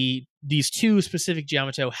that these two specific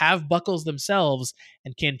Jyamato have buckles themselves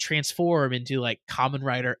and can transform into like Kamen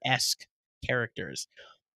Rider-esque characters.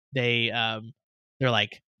 They're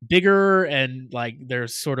like bigger, and like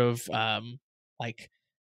there's sort of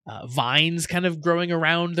vines kind of growing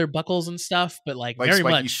around their buckles and stuff, but like very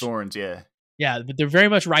much thorns. Yeah, but they're very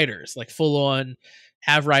much riders, like full on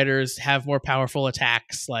have riders, have more powerful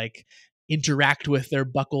attacks, like interact with their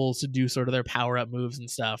buckles to do sort of their power up moves and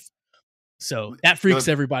stuff. So that freaks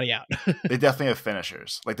everybody out. They definitely have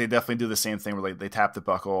finishers. Like they definitely do the same thing where they tap the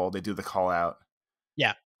buckle, they do the call out.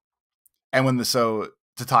 Yeah. And so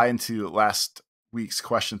to tie into last week's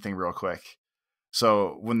question thing real quick.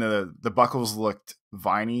 So when the buckles looked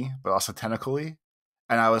viney, but also tentacly,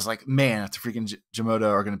 and I was like, man, if the freaking Jyamato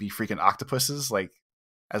are going to be freaking octopuses, like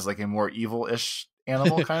as like a more evil-ish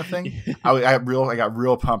animal kind of thing. I got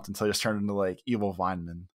real pumped until it just turned into like evil vine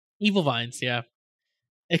men. Evil vines, yeah.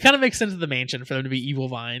 It kind of makes sense of the mansion for them to be evil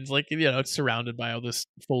vines. Like, you know, it's surrounded by all this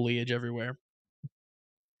foliage everywhere.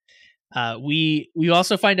 We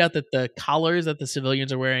also find out that the collars that the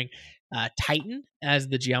civilians are wearing tighten as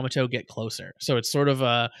the Jyamato get closer. So it's sort of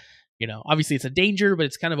a, you know, obviously it's a danger, but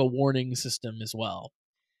it's kind of a warning system as well.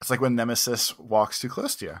 It's like when Nemesis walks too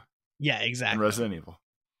close to you. Yeah, exactly. In Resident Evil.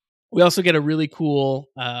 We also get a really cool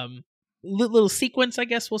little sequence, I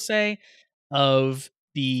guess we'll say, of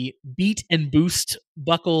the beat and boost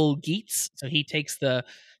buckle Geats. So he takes the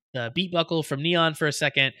beat buckle from Neon for a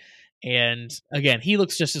second, and again, he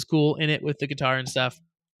looks just as cool in it with the guitar and stuff.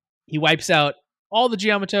 He wipes out all the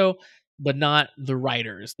Jyamato, but not the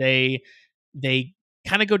riders. They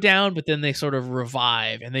kind of go down, but then they sort of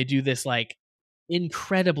revive, and they do this like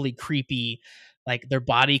incredibly creepy like their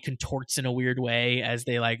body contorts in a weird way as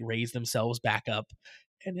they like raise themselves back up,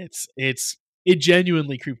 and it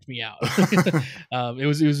genuinely creeped me out. It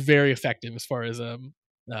was very effective as far as a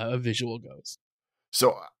visual goes.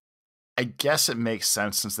 So I guess it makes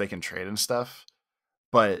sense since they can trade and stuff,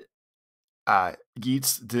 but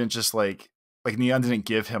Geats didn't just like Neon didn't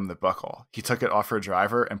give him the buckle. He took it off her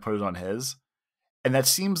driver and put it on his. And that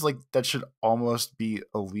seems like that should almost be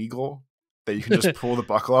illegal, that you can just pull the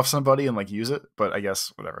buckle off somebody and like use it. But I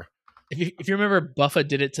guess whatever. If you remember, Buffa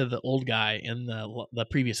did it to the old guy in the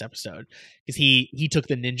previous episode, because he took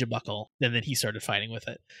the ninja buckle and then he started fighting with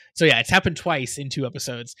it. So yeah, it's happened twice in 2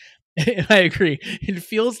 episodes. And I agree. It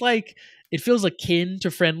feels akin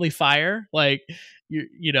to friendly fire. Like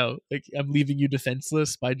you know, like I'm leaving you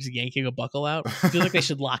defenseless by just yanking a buckle out. I feel like they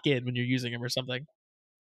should lock in when you're using them or something.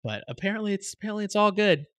 But apparently it's all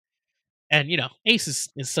good. And you know, Ace is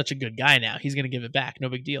such a good guy now. He's gonna give it back. No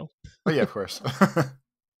big deal. Oh yeah, of course.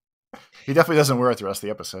 He definitely doesn't wear it the rest of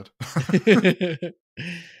the episode.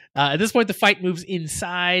 At this point, the fight moves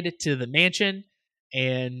inside to the mansion,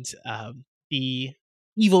 and the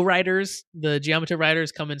evil riders, the Jyamato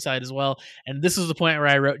riders, come inside as well. And this is the point where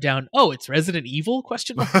I wrote down, "Oh, it's Resident Evil?" Because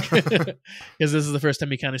this is the first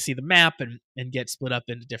time you kind of see the map and get split up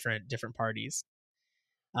into different parties.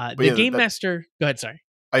 The game master. Go ahead. Sorry.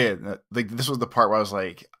 Oh yeah, like this was the part where I was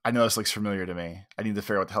like, I know this looks familiar to me. I need to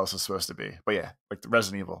figure out what the hell this is supposed to be. But yeah, like the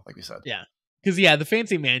Resident Evil, like we said. Yeah, because the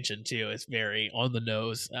fancy mansion too is very on the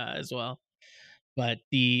nose as well. But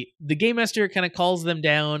the game master kind of calls them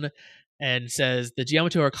down and says the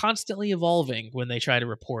Jyamato are constantly evolving when they try to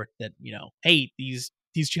report that, you know, hey, these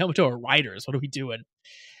Jyamato are riders. What are we doing?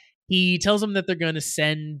 He tells them that they're going to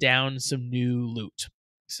send down some new loot.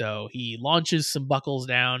 So he launches some buckles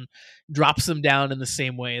down, drops them down in the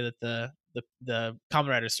same way that the Kamen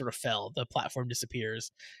Riders sort of fell. The platform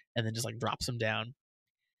disappears and then just like drops them down.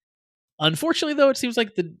 Unfortunately, though, it seems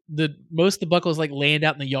like the most of the buckles like land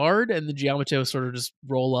out in the yard, and the Jyamato sort of just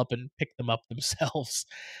roll up and pick them up themselves.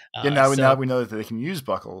 Now we know that they can use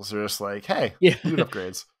buckles. They're just like, hey, loot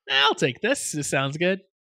upgrades. I'll take this. This sounds good.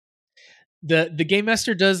 The game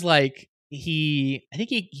master does like I think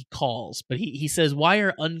he calls, but he says, why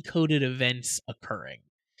are uncoded events occurring?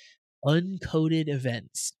 Uncoded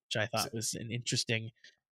events, which I thought was an interesting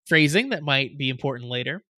phrasing that might be important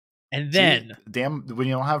later. And then damn, when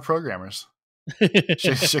you don't have programmers,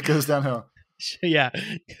 shit goes downhill. Yeah.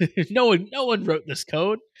 No one wrote this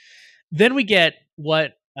code. Then we get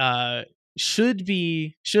what should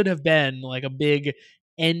have been like a big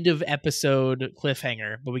end of episode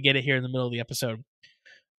cliffhanger, but we get it here in the middle of the episode.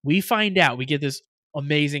 We find out, we get this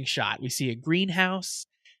amazing shot. We see a greenhouse.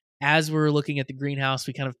 As we're looking at the greenhouse,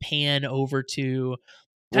 we kind of pan over to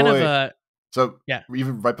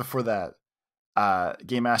even right before that,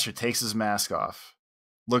 Game Master takes his mask off,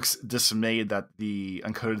 looks dismayed that the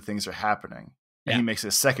uncoded things are happening, and he makes a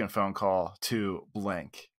second phone call to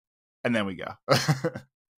blank, and then we go.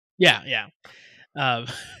 Yeah.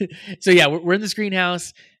 So yeah, we're in this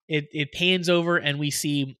greenhouse. It pans over, and we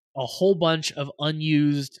see a whole bunch of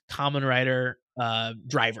unused Kamen Rider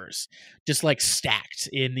drivers just like stacked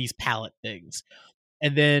in these pallet things.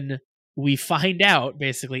 And then we find out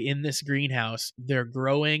basically in this greenhouse they're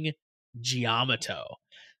growing Jyamato.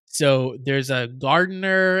 So there's a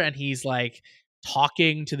gardener, and he's like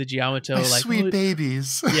talking to the Jyamato, my like, sweet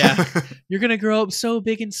babies. Yeah, you're gonna grow up so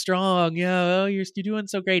big and strong. Yeah, you're doing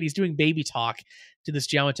so great. He's doing baby talk to this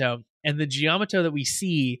Jyamato, and the Jyamato that we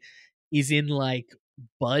see is in like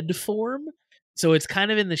bud form. So it's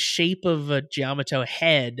kind of in the shape of a Jyamato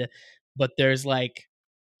head, but there's like,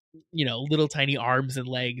 you know, little tiny arms and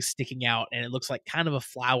legs sticking out, and it looks like kind of a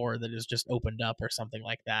flower that is just opened up or something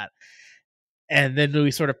like that. And then we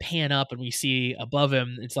sort of pan up and we see above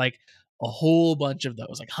him, it's like a whole bunch of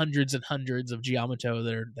those, like hundreds and hundreds of Jyamato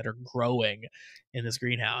that are growing in this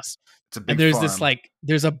greenhouse. It's a big and there's farm. this like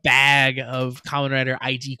there's a bag of Kamen Rider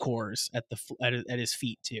ID cores at his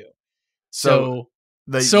feet too. So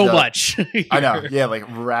much. I know, yeah, like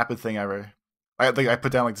rapid thing ever. I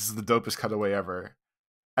put down like this is the dopest cutaway ever,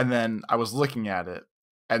 and then I was looking at it,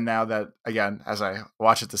 and now that again, as I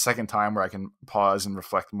watch it the second time, where I can pause and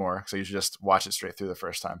reflect more, because I usually just watch it straight through the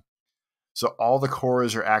first time. So all the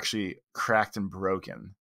cores are actually cracked and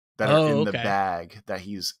broken that are in the bag that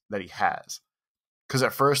he has. Because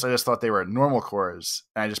at first I just thought they were normal cores,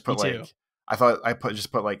 and I just put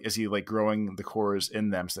is he like growing the cores in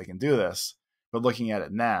them so they can do this? But looking at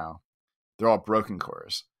it now, they're all broken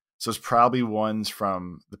cores. So it's probably ones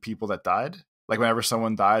from the people that died. Like whenever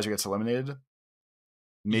someone dies or gets eliminated,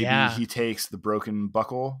 maybe he takes the broken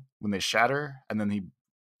buckle when they shatter, and then he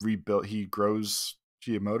grows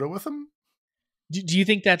Jyamato with them. do you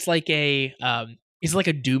think that's like is it like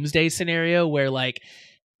a doomsday scenario where like,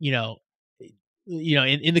 you know,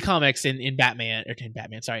 in the comics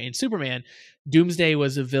in Superman, Doomsday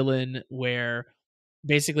was a villain where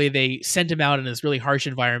basically they sent him out in this really harsh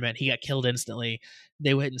environment. He got killed instantly.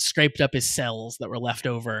 They went and scraped up his cells that were left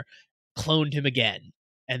over, cloned him again,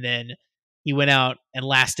 and then he went out and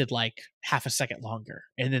lasted like half a second longer.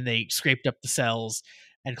 And then they scraped up the cells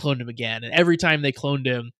and cloned him again. And every time they cloned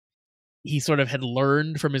him, he sort of had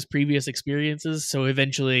learned from his previous experiences. So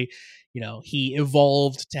eventually, he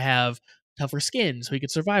evolved to have tougher skin so he could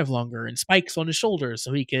survive longer, and spikes on his shoulders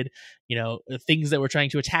so he could, things that were trying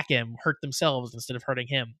to attack him hurt themselves instead of hurting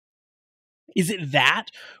him. Is it that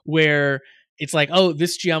where it's like, oh,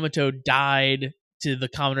 this Jyamato died to the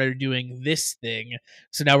Kamen Rider doing this thing,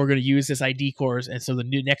 so now we're going to use this ID course, and so the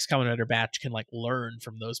next Kamen Rider batch can like learn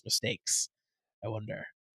from those mistakes? I wonder.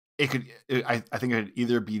 I think it could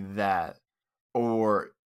either be that,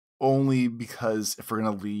 or only because if we're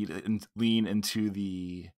going to lean into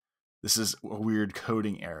this is a weird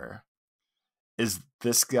coding error. Is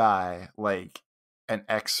this guy like an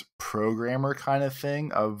ex-programmer kind of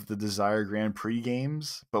thing of the Desire Grand Prix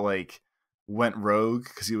games, but like went rogue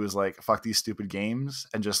because he was like, fuck these stupid games,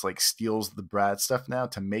 and just like steals the Brad stuff now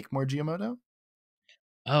to make more Jyamato?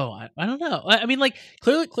 Oh, I don't know. I mean, like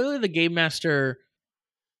clearly the game master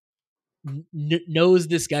knows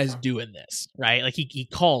this guy's doing this, right? Like he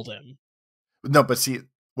called him. No, but see,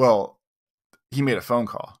 well, he made a phone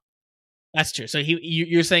call. That's true. So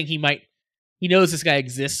you're saying he knows this guy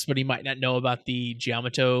exists, but he might not know about the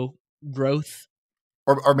Jyamato growth,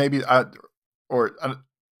 or maybe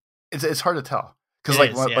it's hard to tell because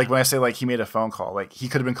like when I say like he made a phone call, like he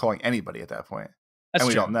could have been calling anybody at that point. That's and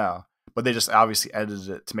we true. don't know. But they just obviously edited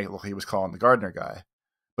it to make it look like he was calling the gardener guy.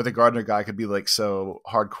 But the gardener guy could be like so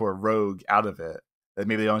hardcore rogue out of it that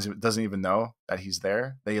maybe he doesn't even know that he's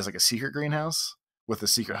there. That he has like a secret greenhouse with a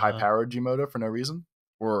secret high-powered Jyamato for no reason,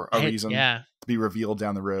 or a reason to be revealed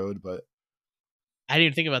down the road. But I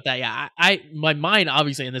didn't think about that. Yeah, my mind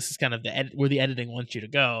obviously, and this is kind of where the editing wants you to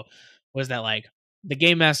go, was that like the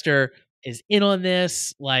game master is in on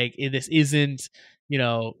this. Like this isn't,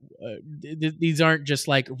 these aren't just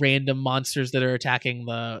like random monsters that are attacking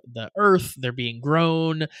the Earth. They're being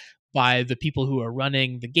grown by the people who are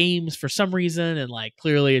running the games for some reason, and like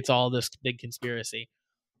clearly it's all this big conspiracy.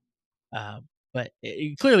 But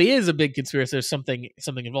it clearly is a big conspiracy. There's something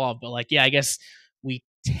involved. But like, yeah, I guess we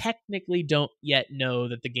technically don't yet know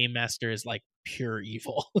that the game master is like pure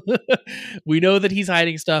evil. We know that he's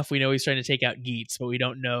hiding stuff. We know he's trying to take out Geats, but we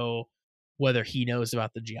don't know whether he knows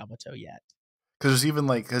about the Jyamato yet. Because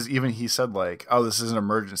even he said like, oh, this is an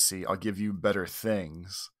emergency, I'll give you better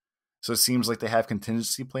things. So it seems like they have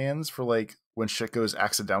contingency plans for like when shit goes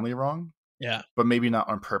accidentally wrong. Yeah. But maybe not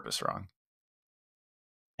on purpose wrong.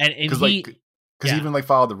 And because he even like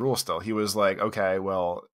followed the rules still. He was like, okay,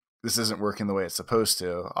 well, this isn't working the way it's supposed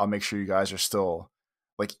to. I'll make sure you guys are still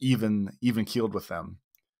like even keeled with them.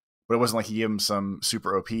 But it wasn't like he gave him some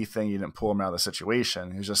super OP thing. You didn't pull him out of the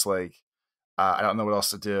situation. He was just like, I don't know what else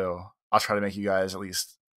to do. I'll try to make you guys at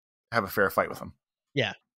least have a fair fight with him.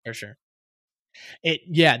 Yeah, for sure.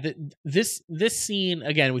 This scene,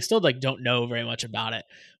 again, we still like don't know very much about it,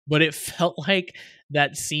 but it felt like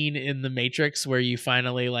that scene in The Matrix where you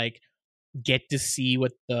finally like get to see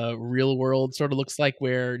what the real world sort of looks like,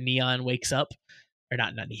 where Neon wakes up, or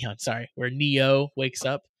not Neon, sorry, where Neo wakes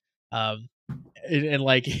up, and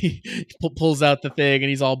like he pulls out the thing and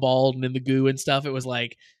he's all bald and in the goo and stuff. It was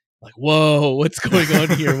like whoa, what's going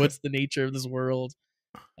on here? What's the nature of this world?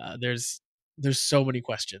 There's so many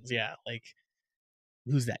questions. Yeah, like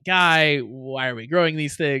who's that guy? Why are we growing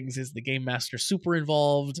these things? Is the game master super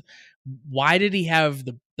involved? Why did he have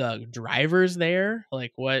the drivers there?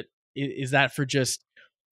 Like, what is that for? Just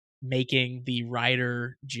making the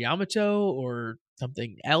rider Jyamato or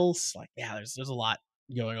something else? Like, yeah, there's a lot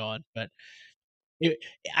going on, but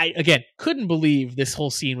I again couldn't believe this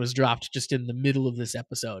whole scene was dropped just in the middle of this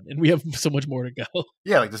episode, and we have so much more to go.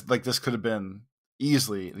 Yeah, like this could have been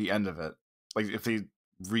easily the end of it. Like if they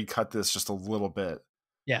recut this just a little bit,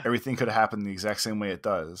 yeah, everything could have happened the exact same way it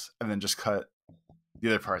does, and then just cut the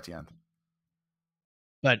other part at the end.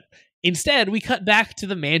 But instead, we cut back to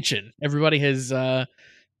the mansion. Everybody has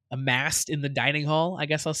amassed in the dining hall, I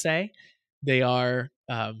guess I'll say. They are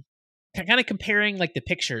kind of comparing like the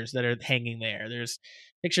pictures that are hanging there. There's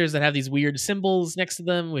pictures that have these weird symbols next to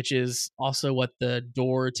them, which is also what the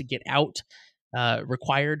door to get out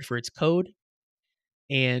required for its code.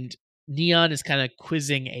 And Neon is kind of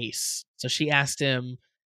quizzing Ace. So she asked him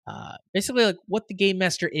basically like what the game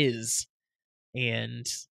master is. And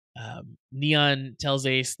Neon tells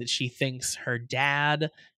Ace that she thinks her dad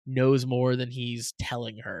knows more than he's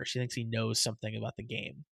telling her. She thinks he knows something about the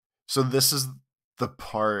game. So this is the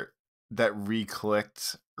part that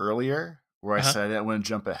re-clicked earlier where I said I didn't want to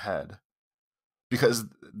jump ahead. Because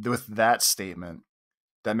with that statement,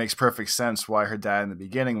 that makes perfect sense why her dad in the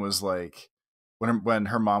beginning was like, when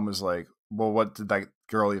her mom was like, well, what did that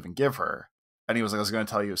girl even give her? And he was like, I was going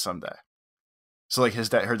to tell you someday. So like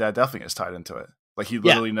her dad definitely is tied into it. Like he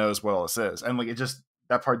literally knows what all this is. And like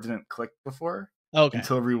that part didn't click before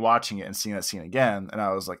until rewatching it and seeing that scene again. And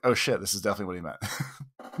I was like, oh shit, this is definitely what he meant.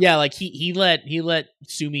 Yeah, like he let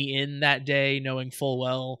Sumi in that day knowing full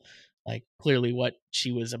well, like clearly what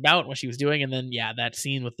she was about, what she was doing. And then, that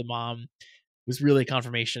scene with the mom was really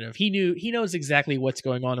confirmation of he knows exactly what's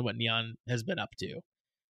going on and what Neon has been up to.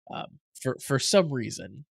 For some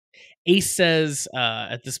reason, Ace says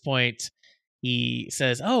at this point, he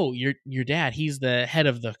says, "Oh, your dad, he's the head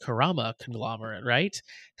of the Kurama conglomerate, right?"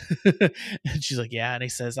 And she's like, "Yeah." And he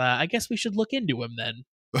says, "I guess we should look into him then."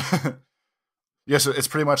 Yeah, so it's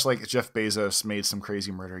pretty much like Jeff Bezos made some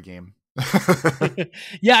crazy murder game.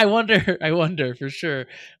 Yeah, I wonder for sure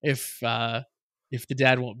if the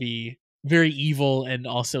dad won't be very evil and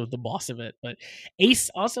also the boss of it. But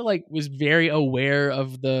Ace also like was very aware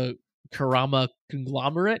of the Kurama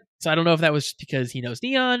conglomerate. So I don't know if that was because he knows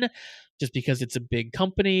Neon, just because it's a big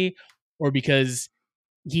company, or because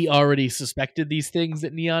he already suspected these things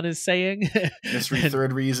that Neon is saying. Mystery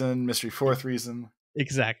third reason, mystery fourth reason.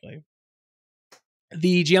 Exactly.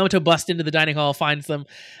 The Jyamato bust into the dining hall, finds them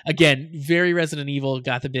again. Very Resident Evil.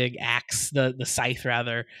 Got the big axe, the scythe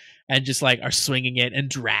rather, and just like are swinging it and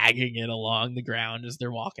dragging it along the ground as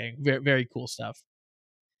they're walking. Very very cool stuff.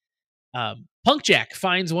 Punk Jack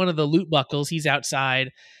finds one of the loot buckles. He's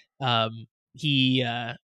outside. He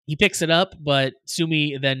picks it up, but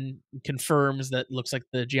Sumi then confirms that looks like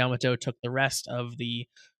the Jyamato took the rest of the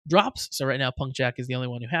drops. So right now, Punk Jack is the only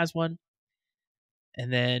one who has one.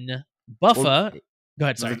 And then Buffa. Go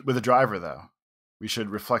ahead. Sorry. With the driver though, we should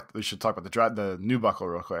talk about the new buckle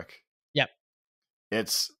real quick. Yep.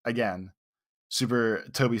 It's again super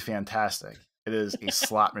Toby fantastic. It is a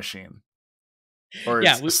slot machine, or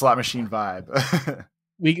it's a slot machine vibe.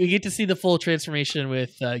 we get to see the full transformation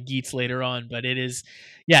with Geats later on, but it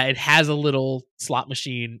has a little slot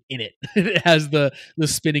machine in it. It has the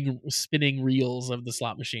spinning reels of the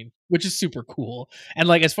slot machine, which is super cool. And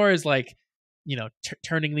like as far as like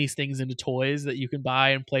turning these things into toys that you can buy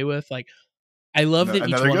and play with, like I love that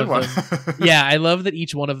each one of them. Yeah, I love that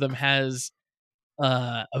each one of them has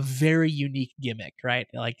a very unique gimmick, right?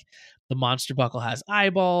 Like the monster buckle has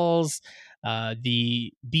eyeballs.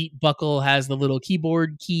 The beat buckle has the little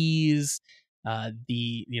keyboard keys.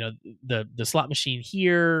 The slot machine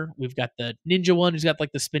here. We've got the ninja one who's got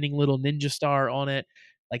like the spinning little ninja star on it.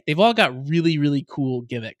 Like they've all got really, really cool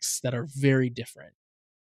gimmicks that are very different.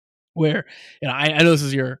 Where I know this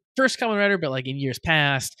is your first Kamen Rider, but like in years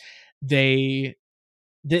past, they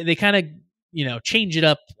kind of change it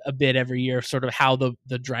up a bit every year, sort of how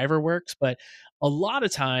the driver works. But a lot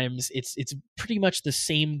of times it's pretty much the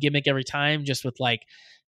same gimmick every time, just with like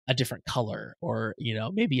a different color or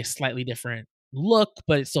maybe a slightly different look,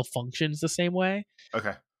 but it still functions the same way.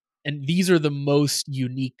 Okay. And these are the most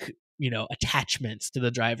unique attachments to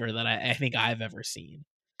the driver that I think I've ever seen.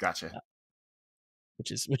 Gotcha. Which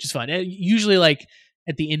is fun. And usually like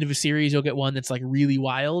at the end of a series you'll get one that's like really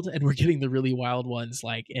wild, and we're getting the really wild ones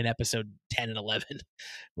like in episode 10 and 11,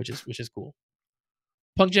 which is cool.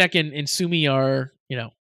 Punk Jack and Sumi are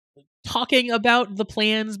talking about the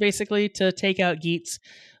plans basically to take out Geats.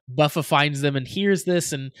 Buffa finds them and hears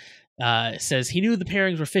this and says he knew the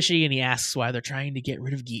pairings were fishy, and he asks why they're trying to get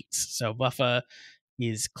rid of Geats. So Buffa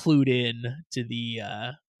is clued in to the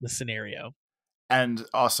scenario. And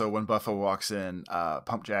also, when Buffa walks in,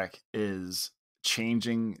 Pump Jack is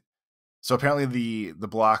changing. So apparently, the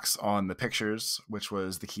blocks on the pictures, which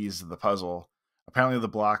was the keys to the puzzle, apparently the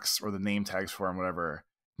blocks or the name tags for them, whatever,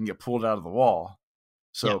 can get pulled out of the wall.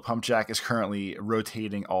 So Pump Jack is currently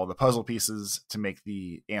rotating all the puzzle pieces to make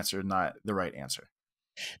the answer not the right answer.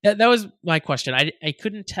 That was my question. I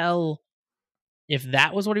couldn't tell if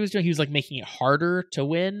that was what he was doing. He was like making it harder to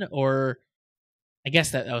win, or I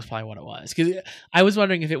guess that was probably what it was. Because I was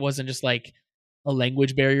wondering if it wasn't just like a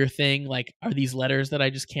language barrier thing. Like, are these letters that I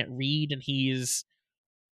just can't read and he's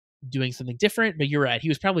doing something different? But you're right. He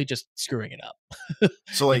was probably just screwing it up.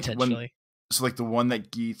 So like the one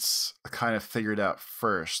that Geats kind of figured out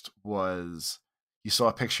first was you saw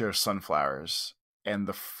a picture of sunflowers, and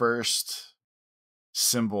the first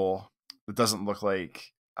symbol that doesn't look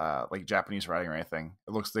like Japanese writing or anything.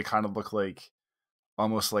 They kind of look like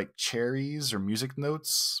almost like cherries or music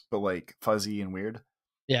notes, but like fuzzy and weird.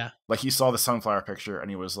 Yeah. Like he saw the sunflower picture and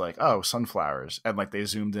he was like, "Oh, sunflowers," and like they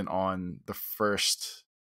zoomed in on the first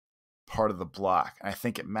part of the block, and I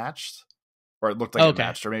think it matched, or it looked like it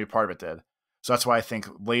matched, or maybe part of it did. So that's why I think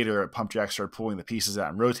later Pump Jack started pulling the pieces out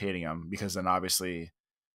and rotating them, because then obviously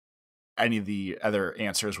any of the other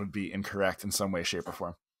answers would be incorrect in some way, shape, or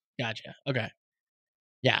form. Gotcha. Okay.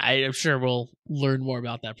 Yeah, I'm sure we'll learn more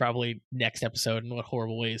about that probably next episode and what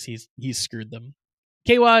horrible ways he's screwed them.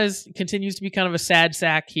 K-Waz continues to be kind of a sad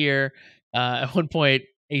sack here. At one point,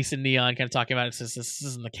 Ace and Neon kind of talking about it, says this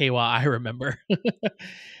isn't the K-Waz I remember.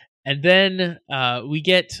 And then we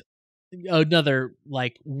get another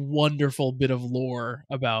like wonderful bit of lore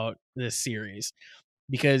about this series,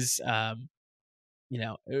 because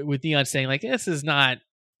with Neon saying like this is not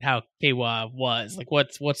how K-Waz was, like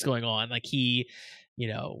what's going on, like he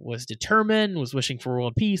was determined, was wishing for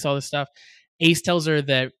world peace, all this stuff. Ace tells her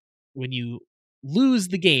that when you lose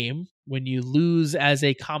the game, when you lose as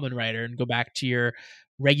a Kamen Rider and go back to your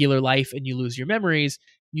regular life and you lose your memories,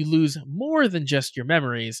 you lose more than just your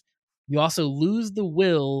memories. You also lose the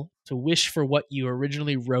will to wish for what you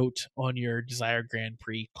originally wrote on your Desire Grand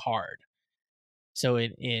Prix card. So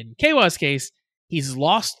in K-Waz's case, he's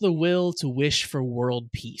lost the will to wish for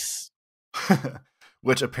world peace.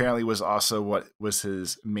 Which apparently was also what was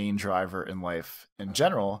his main driver in life in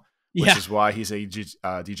general, which is why he's a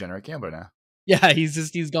degenerate gambler now. Yeah,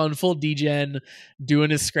 he's gone full degen, doing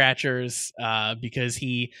his scratchers, because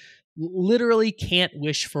he literally can't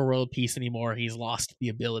wish for world peace anymore. He's lost the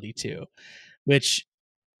ability to, which,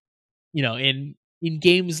 in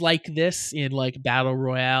games like this, in like battle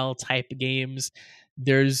royale type games,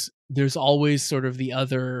 there's always sort of the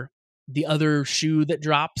other shoe that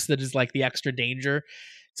drops that is like the extra danger.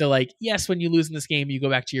 So like, yes, when you lose in this game, you go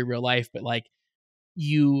back to your real life, but like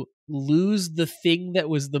you lose the thing that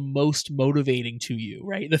was the most motivating to you,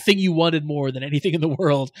 right? The thing you wanted more than anything in the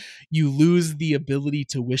world, you lose the ability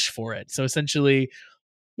to wish for it. So essentially,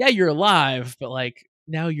 yeah, you're alive, but like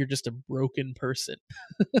now you're just a broken person.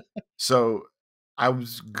 So I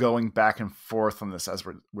was going back and forth on this as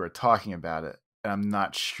we're talking about it, and I'm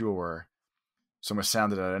not sure. So I'm going to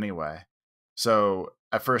sound it out anyway. So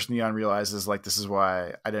at first, Neon realizes like this is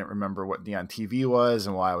why I didn't remember what Neon TV was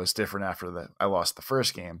and why I was different after I lost the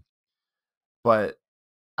first game. But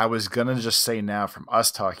I was going to just say now, from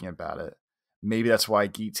us talking about it, maybe that's why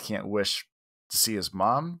Geats can't wish to see his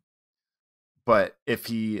mom. But if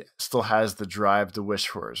he still has the drive to wish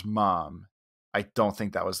for his mom, I don't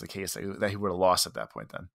think that was the case, that he would have lost at that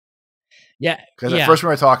point then. Yeah. Because at first when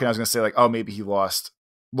we were talking, I was going to say like, oh, maybe he lost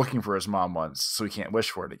looking for his mom once, so he can't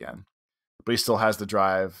wish for it again. But he still has the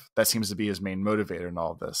drive. That seems to be his main motivator in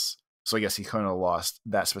all of this. So I guess he couldn't have lost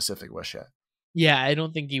that specific wish yet. Yeah, I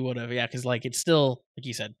don't think he would have. Yeah, because like it's still, like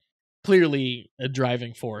you said, clearly a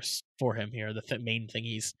driving force for him here. The main thing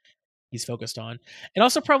he's focused on. And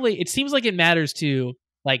also probably it seems like it matters too.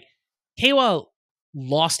 Like K-Waz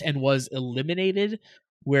lost and was eliminated,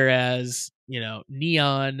 whereas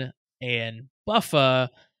Neon and Buffa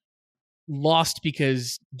lost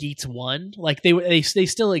because Geats won. Like they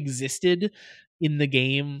still existed in the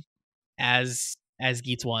game as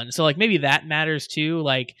Geats won. So like maybe that matters too.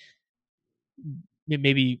 Like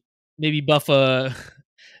maybe Buffa.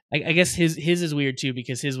 I guess his is weird too,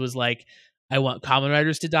 because his was like, I want Kamen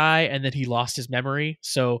Riders to die, and then he lost his memory.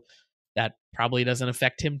 So that probably doesn't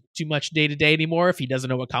affect him too much day to day anymore if he doesn't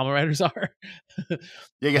know what Kamen Riders are.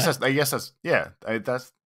 Yeah, I guess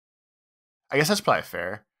that's probably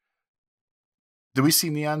fair. Did we see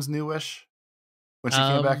Neon's new wish when she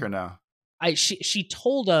came back or no? She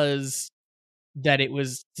told us that it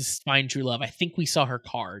was to find true love. I think we saw her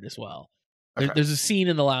card as well. Okay. There's a scene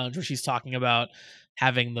in the lounge where she's talking about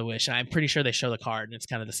having the wish, and I'm pretty sure they show the card, and it's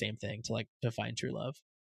kind of the same thing, to find true love.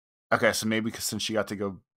 Okay, so maybe since she got to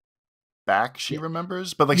go back, she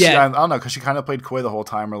remembers, but like I don't know, because she kind of played coy the whole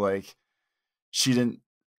time, or like she didn't.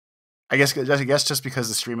 I guess just because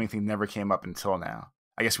the streaming thing never came up until now.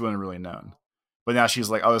 I guess we wouldn't have really known, but now she's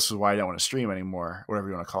like, oh, this is why I don't want to stream anymore, whatever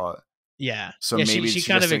you want to call it. Yeah. So maybe she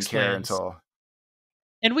kind of didn't care until.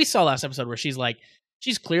 And we saw last episode where she's like,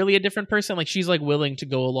 she's clearly a different person. Like she's like willing to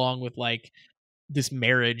go along with like this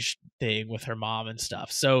marriage thing with her mom and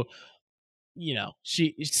stuff. So,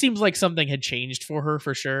 it seems like something had changed for her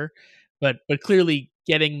for sure. But clearly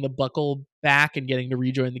getting the buckle back and getting to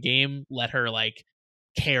rejoin the game let her like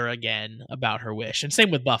care again about her wish. And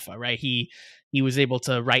same with Buffa, right? He was able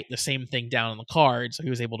to write the same thing down on the card, so he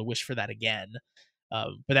was able to wish for that again.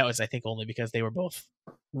 But that was, I think, only because they were both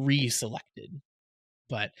reselected.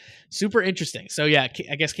 But super interesting. So yeah,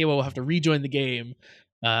 I guess K-Waz will have to rejoin the game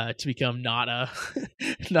to become not a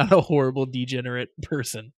not a horrible degenerate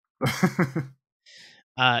person.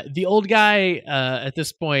 The old guy at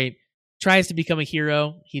this point tries to become a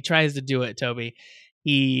hero. He tries to do it, Toby.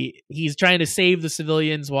 He's trying to save the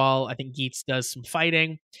civilians while I think Geats does some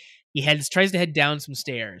fighting. He tries to head down some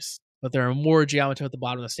stairs, but there are more Jyamato at the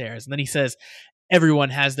bottom of the stairs. And then he says, everyone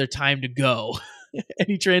has their time to go. And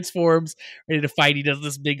he transforms, ready to fight. He does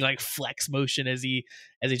this big like flex motion as he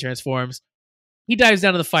transforms. He dives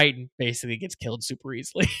down to the fight and basically gets killed super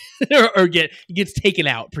easily, or he gets taken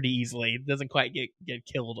out pretty easily. Doesn't quite get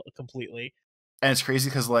killed completely. And it's crazy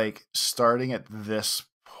because like starting at this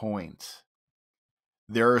point,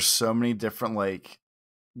 there are so many different like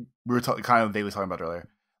we were kind of vaguely talking about earlier.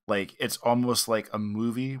 Like it's almost like a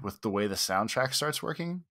movie with the way the soundtrack starts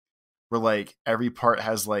working, where like every part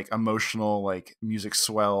has like emotional like music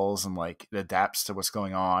swells and like it adapts to what's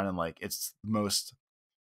going on, and like it's the most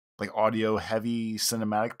like audio heavy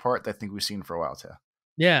cinematic part that I think we've seen for a while too.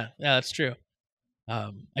 Yeah, that's true.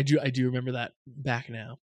 I do remember that back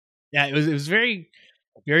now. Yeah, it was very,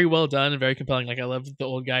 very well done and very compelling. Like I loved that the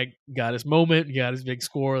old guy got his moment, he got his big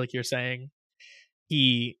score, like you're saying.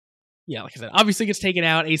 Like I said, obviously gets taken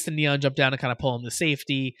out. Ace and Neon jump down and kind of pull him to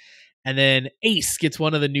safety. And then Ace gets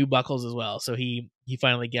one of the new buckles as well. So he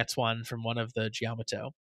finally gets one from one of the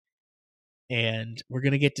Jyamato. And we're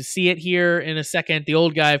going to get to see it here in a second. The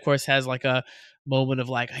old guy, of course, has like a moment of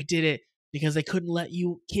like, I did it because they couldn't let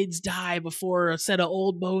you kids die before a set of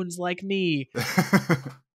old bones like me.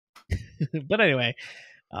 But anyway,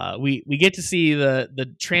 we get to see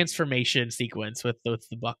the transformation sequence with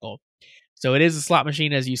the buckle. So it is a slot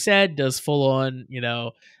machine, as you said, does full on,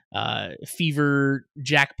 fever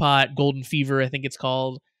jackpot, golden fever, I think it's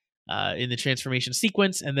called, in the transformation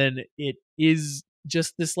sequence. And then it is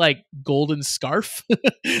just this like golden scarf.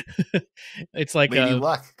 It's like Lady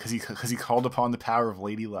Luck, because he called upon the power of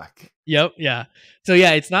Lady Luck. Yep, yeah. So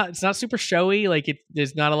yeah, it's not super showy. Like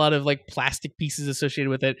there's not a lot of like plastic pieces associated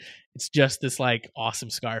with it. It's just this like awesome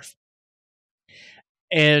scarf.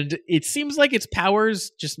 And it seems like its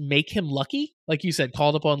powers just make him lucky. Like you said,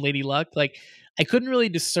 called upon Lady Luck. Like I couldn't really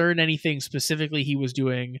discern anything specifically he was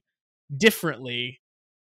doing differently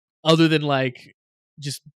other than like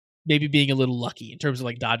just maybe being a little lucky in terms of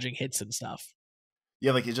like dodging hits and stuff.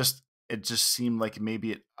 Yeah, like it just seemed like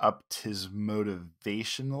maybe it upped his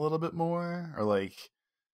motivation a little bit more, or like,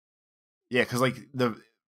 yeah, because like the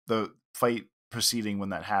fight proceeding when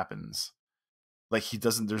that happens, like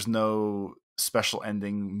there's no special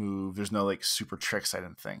ending move, there's no like super tricks. I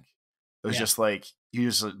didn't think it was just like he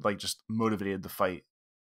was like just motivated to fight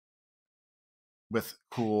with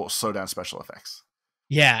cool slowdown special effects.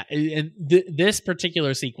 Yeah, and this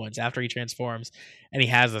particular sequence after he transforms and he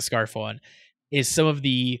has the scarf on is some of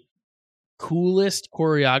the coolest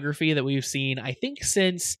choreography that we've seen, I think,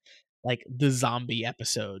 since like the zombie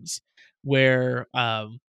episodes, where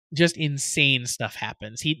just insane stuff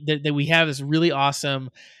happens. We have this really awesome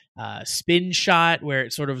spin shot where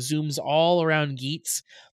it sort of zooms all around Geats,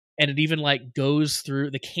 and it even like goes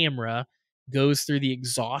through the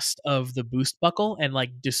exhaust of the boost buckle and like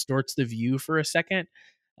distorts the view for a second.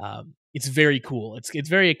 It's very cool. It's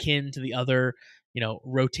very akin to the other,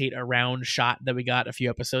 rotate around shot that we got a few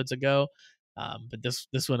episodes ago. But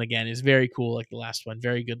this one again is very cool, like the last one.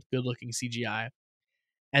 Very good looking CGI.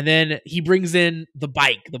 And then he brings in the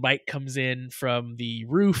bike. The bike comes in from the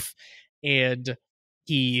roof, and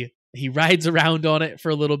he rides around on it for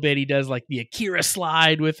a little bit. He does like the Akira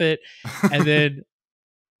slide with it, and then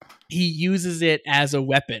he uses it as a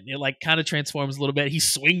weapon. It like kind of transforms a little bit. He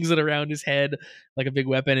swings it around his head like a big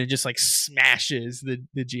weapon and just like smashes the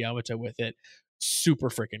Jyamato with it. Super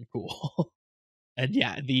freaking cool. And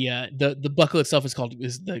yeah, the buckle itself is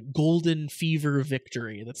the Golden Fever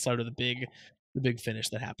Victory. That's sort of the big finish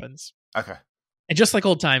that happens. Okay. And just like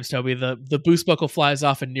old times, Toby, the boost buckle flies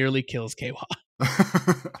off and nearly kills Keiwa.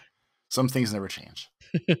 Some things never change.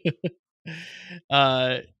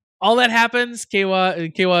 All that happens,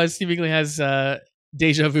 Keiwa seemingly has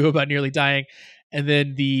deja vu about nearly dying, and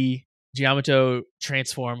then the Jyamato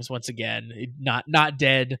transforms once again, not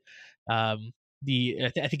dead. I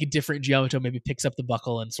think a different Jyamato maybe picks up the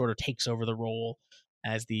buckle and sort of takes over the role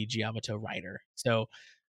as the Jyamato rider. So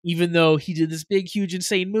even though he did this big, huge,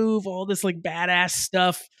 insane move, all this like badass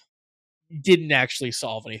stuff, didn't actually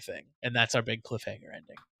solve anything, and that's our big cliffhanger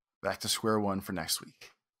ending. Back to square one for next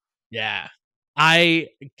week. Yeah. I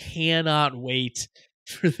cannot wait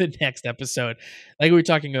for the next episode. Like we were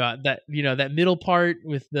talking about, that that middle part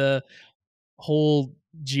with the whole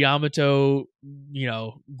Jyamato,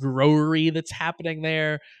 growery that's happening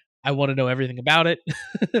there. I want to know everything about it.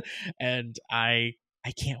 And I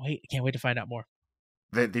can't wait. I can't wait to find out more.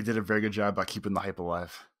 They did a very good job about keeping the hype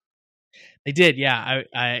alive. They did, yeah.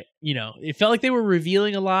 I it felt like they were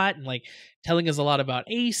revealing a lot and like telling us a lot about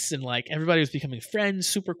Ace, and like everybody was becoming friends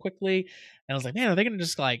super quickly. And I was like, man, are they gonna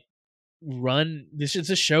just like run this? Is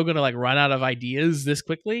this show gonna like run out of ideas this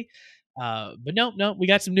quickly? But no, we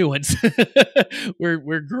got some new ones.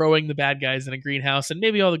 we're growing the bad guys in a greenhouse, and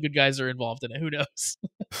maybe all the good guys are involved in it. Who knows?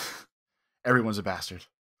 Everyone's a bastard.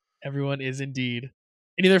 Everyone is indeed.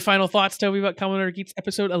 Any other final thoughts, Toby, about Kamen Rider Geats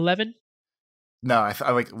episode 11? No,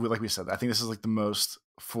 I like we said, I think this is like the most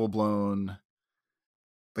full blown.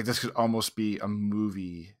 Like this could almost be a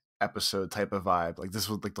movie episode type of vibe. Like this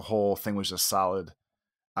was like the whole thing was just solid.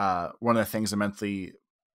 One of the things I mentally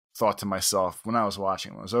thought to myself when I was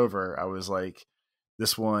watching, when it was over, I was like,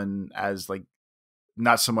 this one, as like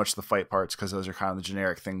not so much the fight parts because those are kind of the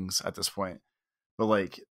generic things at this point, but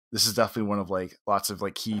like this is definitely one of like lots of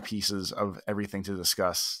like key pieces of everything to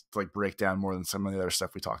discuss, to like break down more than some of the other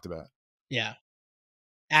stuff we talked about. Yeah,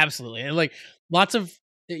 absolutely. And like lots of,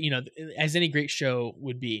 as any great show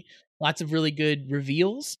would be, lots of really good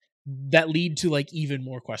reveals that lead to like even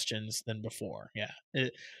more questions than before. Yeah.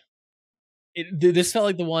 This felt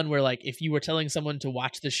like the one where like if you were telling someone to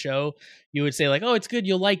watch the show, you would say like, oh, it's good,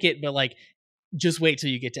 you'll like it, but like just wait till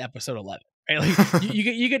you get to episode 11. Right? Like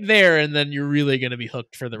you get there and then you're really going to be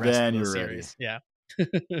hooked for the rest of the series. Ready. Yeah.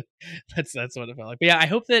 That's what it felt like. But yeah, I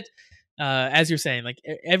hope that as you're saying, like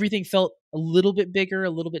everything felt a little bit bigger, a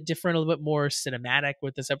little bit different, a little bit more cinematic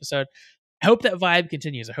with this episode. I hope that vibe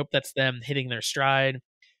continues. I hope that's them hitting their stride,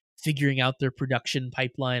 figuring out their production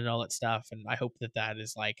pipeline and all that stuff. And I hope that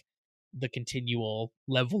is like the continual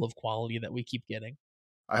level of quality that we keep getting.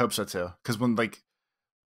 I hope so too. Because when like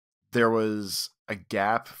there was a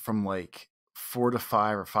gap from like 4 to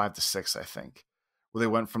 5 or 5 to 6, I think, where they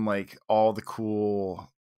went from like all the cool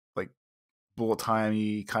like bullet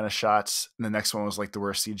timey kind of shots, and the next one was like the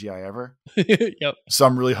worst CGI ever. Yep. So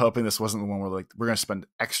I'm really hoping this wasn't the one where like we're gonna spend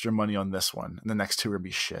extra money on this one, and the next two are gonna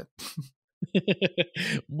be shit.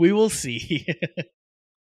 We will see.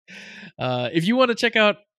 If you want to check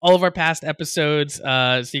out all of our past episodes,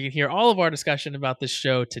 so you can hear all of our discussion about this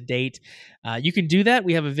show to date, you can do that.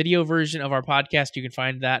 We have a video version of our podcast. You can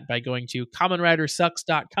find that by going to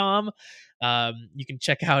KamenRiderSucks.com. You can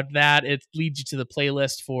check out that. It leads you to the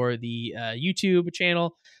playlist for the YouTube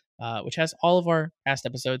channel, which has all of our past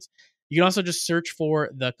episodes. You can also just search for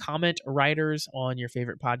the Kamen Riders on your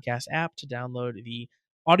favorite podcast app to download the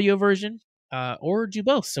audio version, or do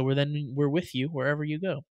both. So we're with you wherever you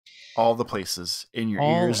go. All the places, in your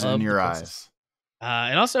ears and in your eyes.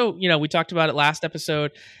 And also, we talked about it last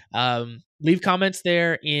episode. Leave comments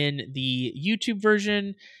there in the YouTube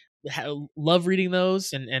version. Love reading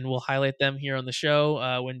those, and we'll highlight them here on the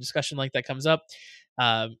show when discussion like that comes up.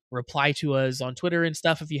 Reply to us on Twitter and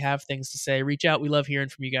stuff if you have things to say. Reach out. We love hearing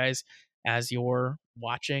from you guys as you're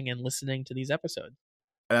watching and listening to these episodes.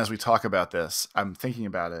 And as we talk about this, I'm thinking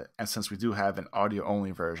about it, and since we do have an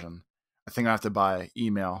audio-only version, I think I have to buy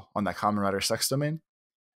email on that Kamen Rider Sucks domain,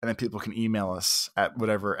 and then people can email us at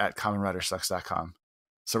KamenRiderSucks.com.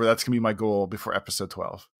 So that's going to be my goal before episode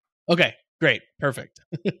 12. Okay, great. Perfect.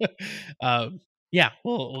 Yeah,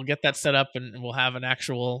 we'll get that set up, and we'll have a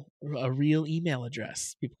real email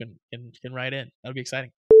address people can write in. That'll be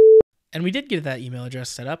exciting. And we did get that email address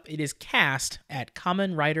set up. It is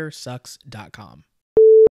cast@KamenRiderSucks.com.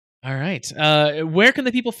 All right. Where can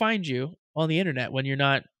the people find you on the internet when you're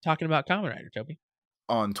not talking about Kamen Rider, Toby?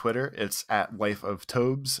 On Twitter, it's at Life of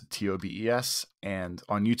Tobes, Tobes, and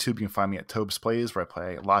on YouTube, you can find me at Tobes Plays, where I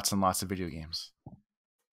play lots and lots of video games.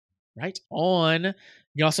 Right on. You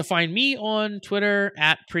can also find me on Twitter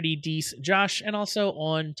at PrettyDeeceJosh, and also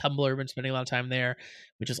on Tumblr. I've been spending a lot of time there,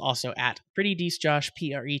 which is also at PrettyDeeceJosh,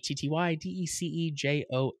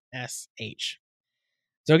 PrettyDeeceJosh.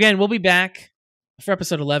 So again, we'll be back for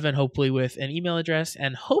episode 11, hopefully with an email address,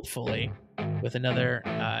 and hopefully with another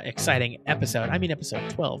exciting episode. I mean episode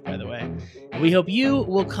 12, by the way. We hope you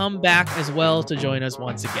will come back as well to join us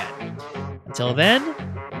once again. Until then,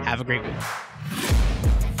 have a great week.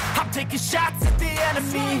 I'm taking shots at the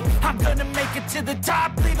enemy. I'm gonna make it to the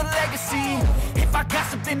top, leave a legacy. If I got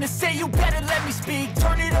something to say, you better let me speak.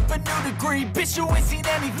 Turn it up a new degree, bitch, you ain't seen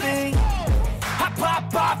anything. I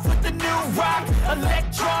pop off with the new rock,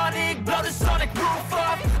 electro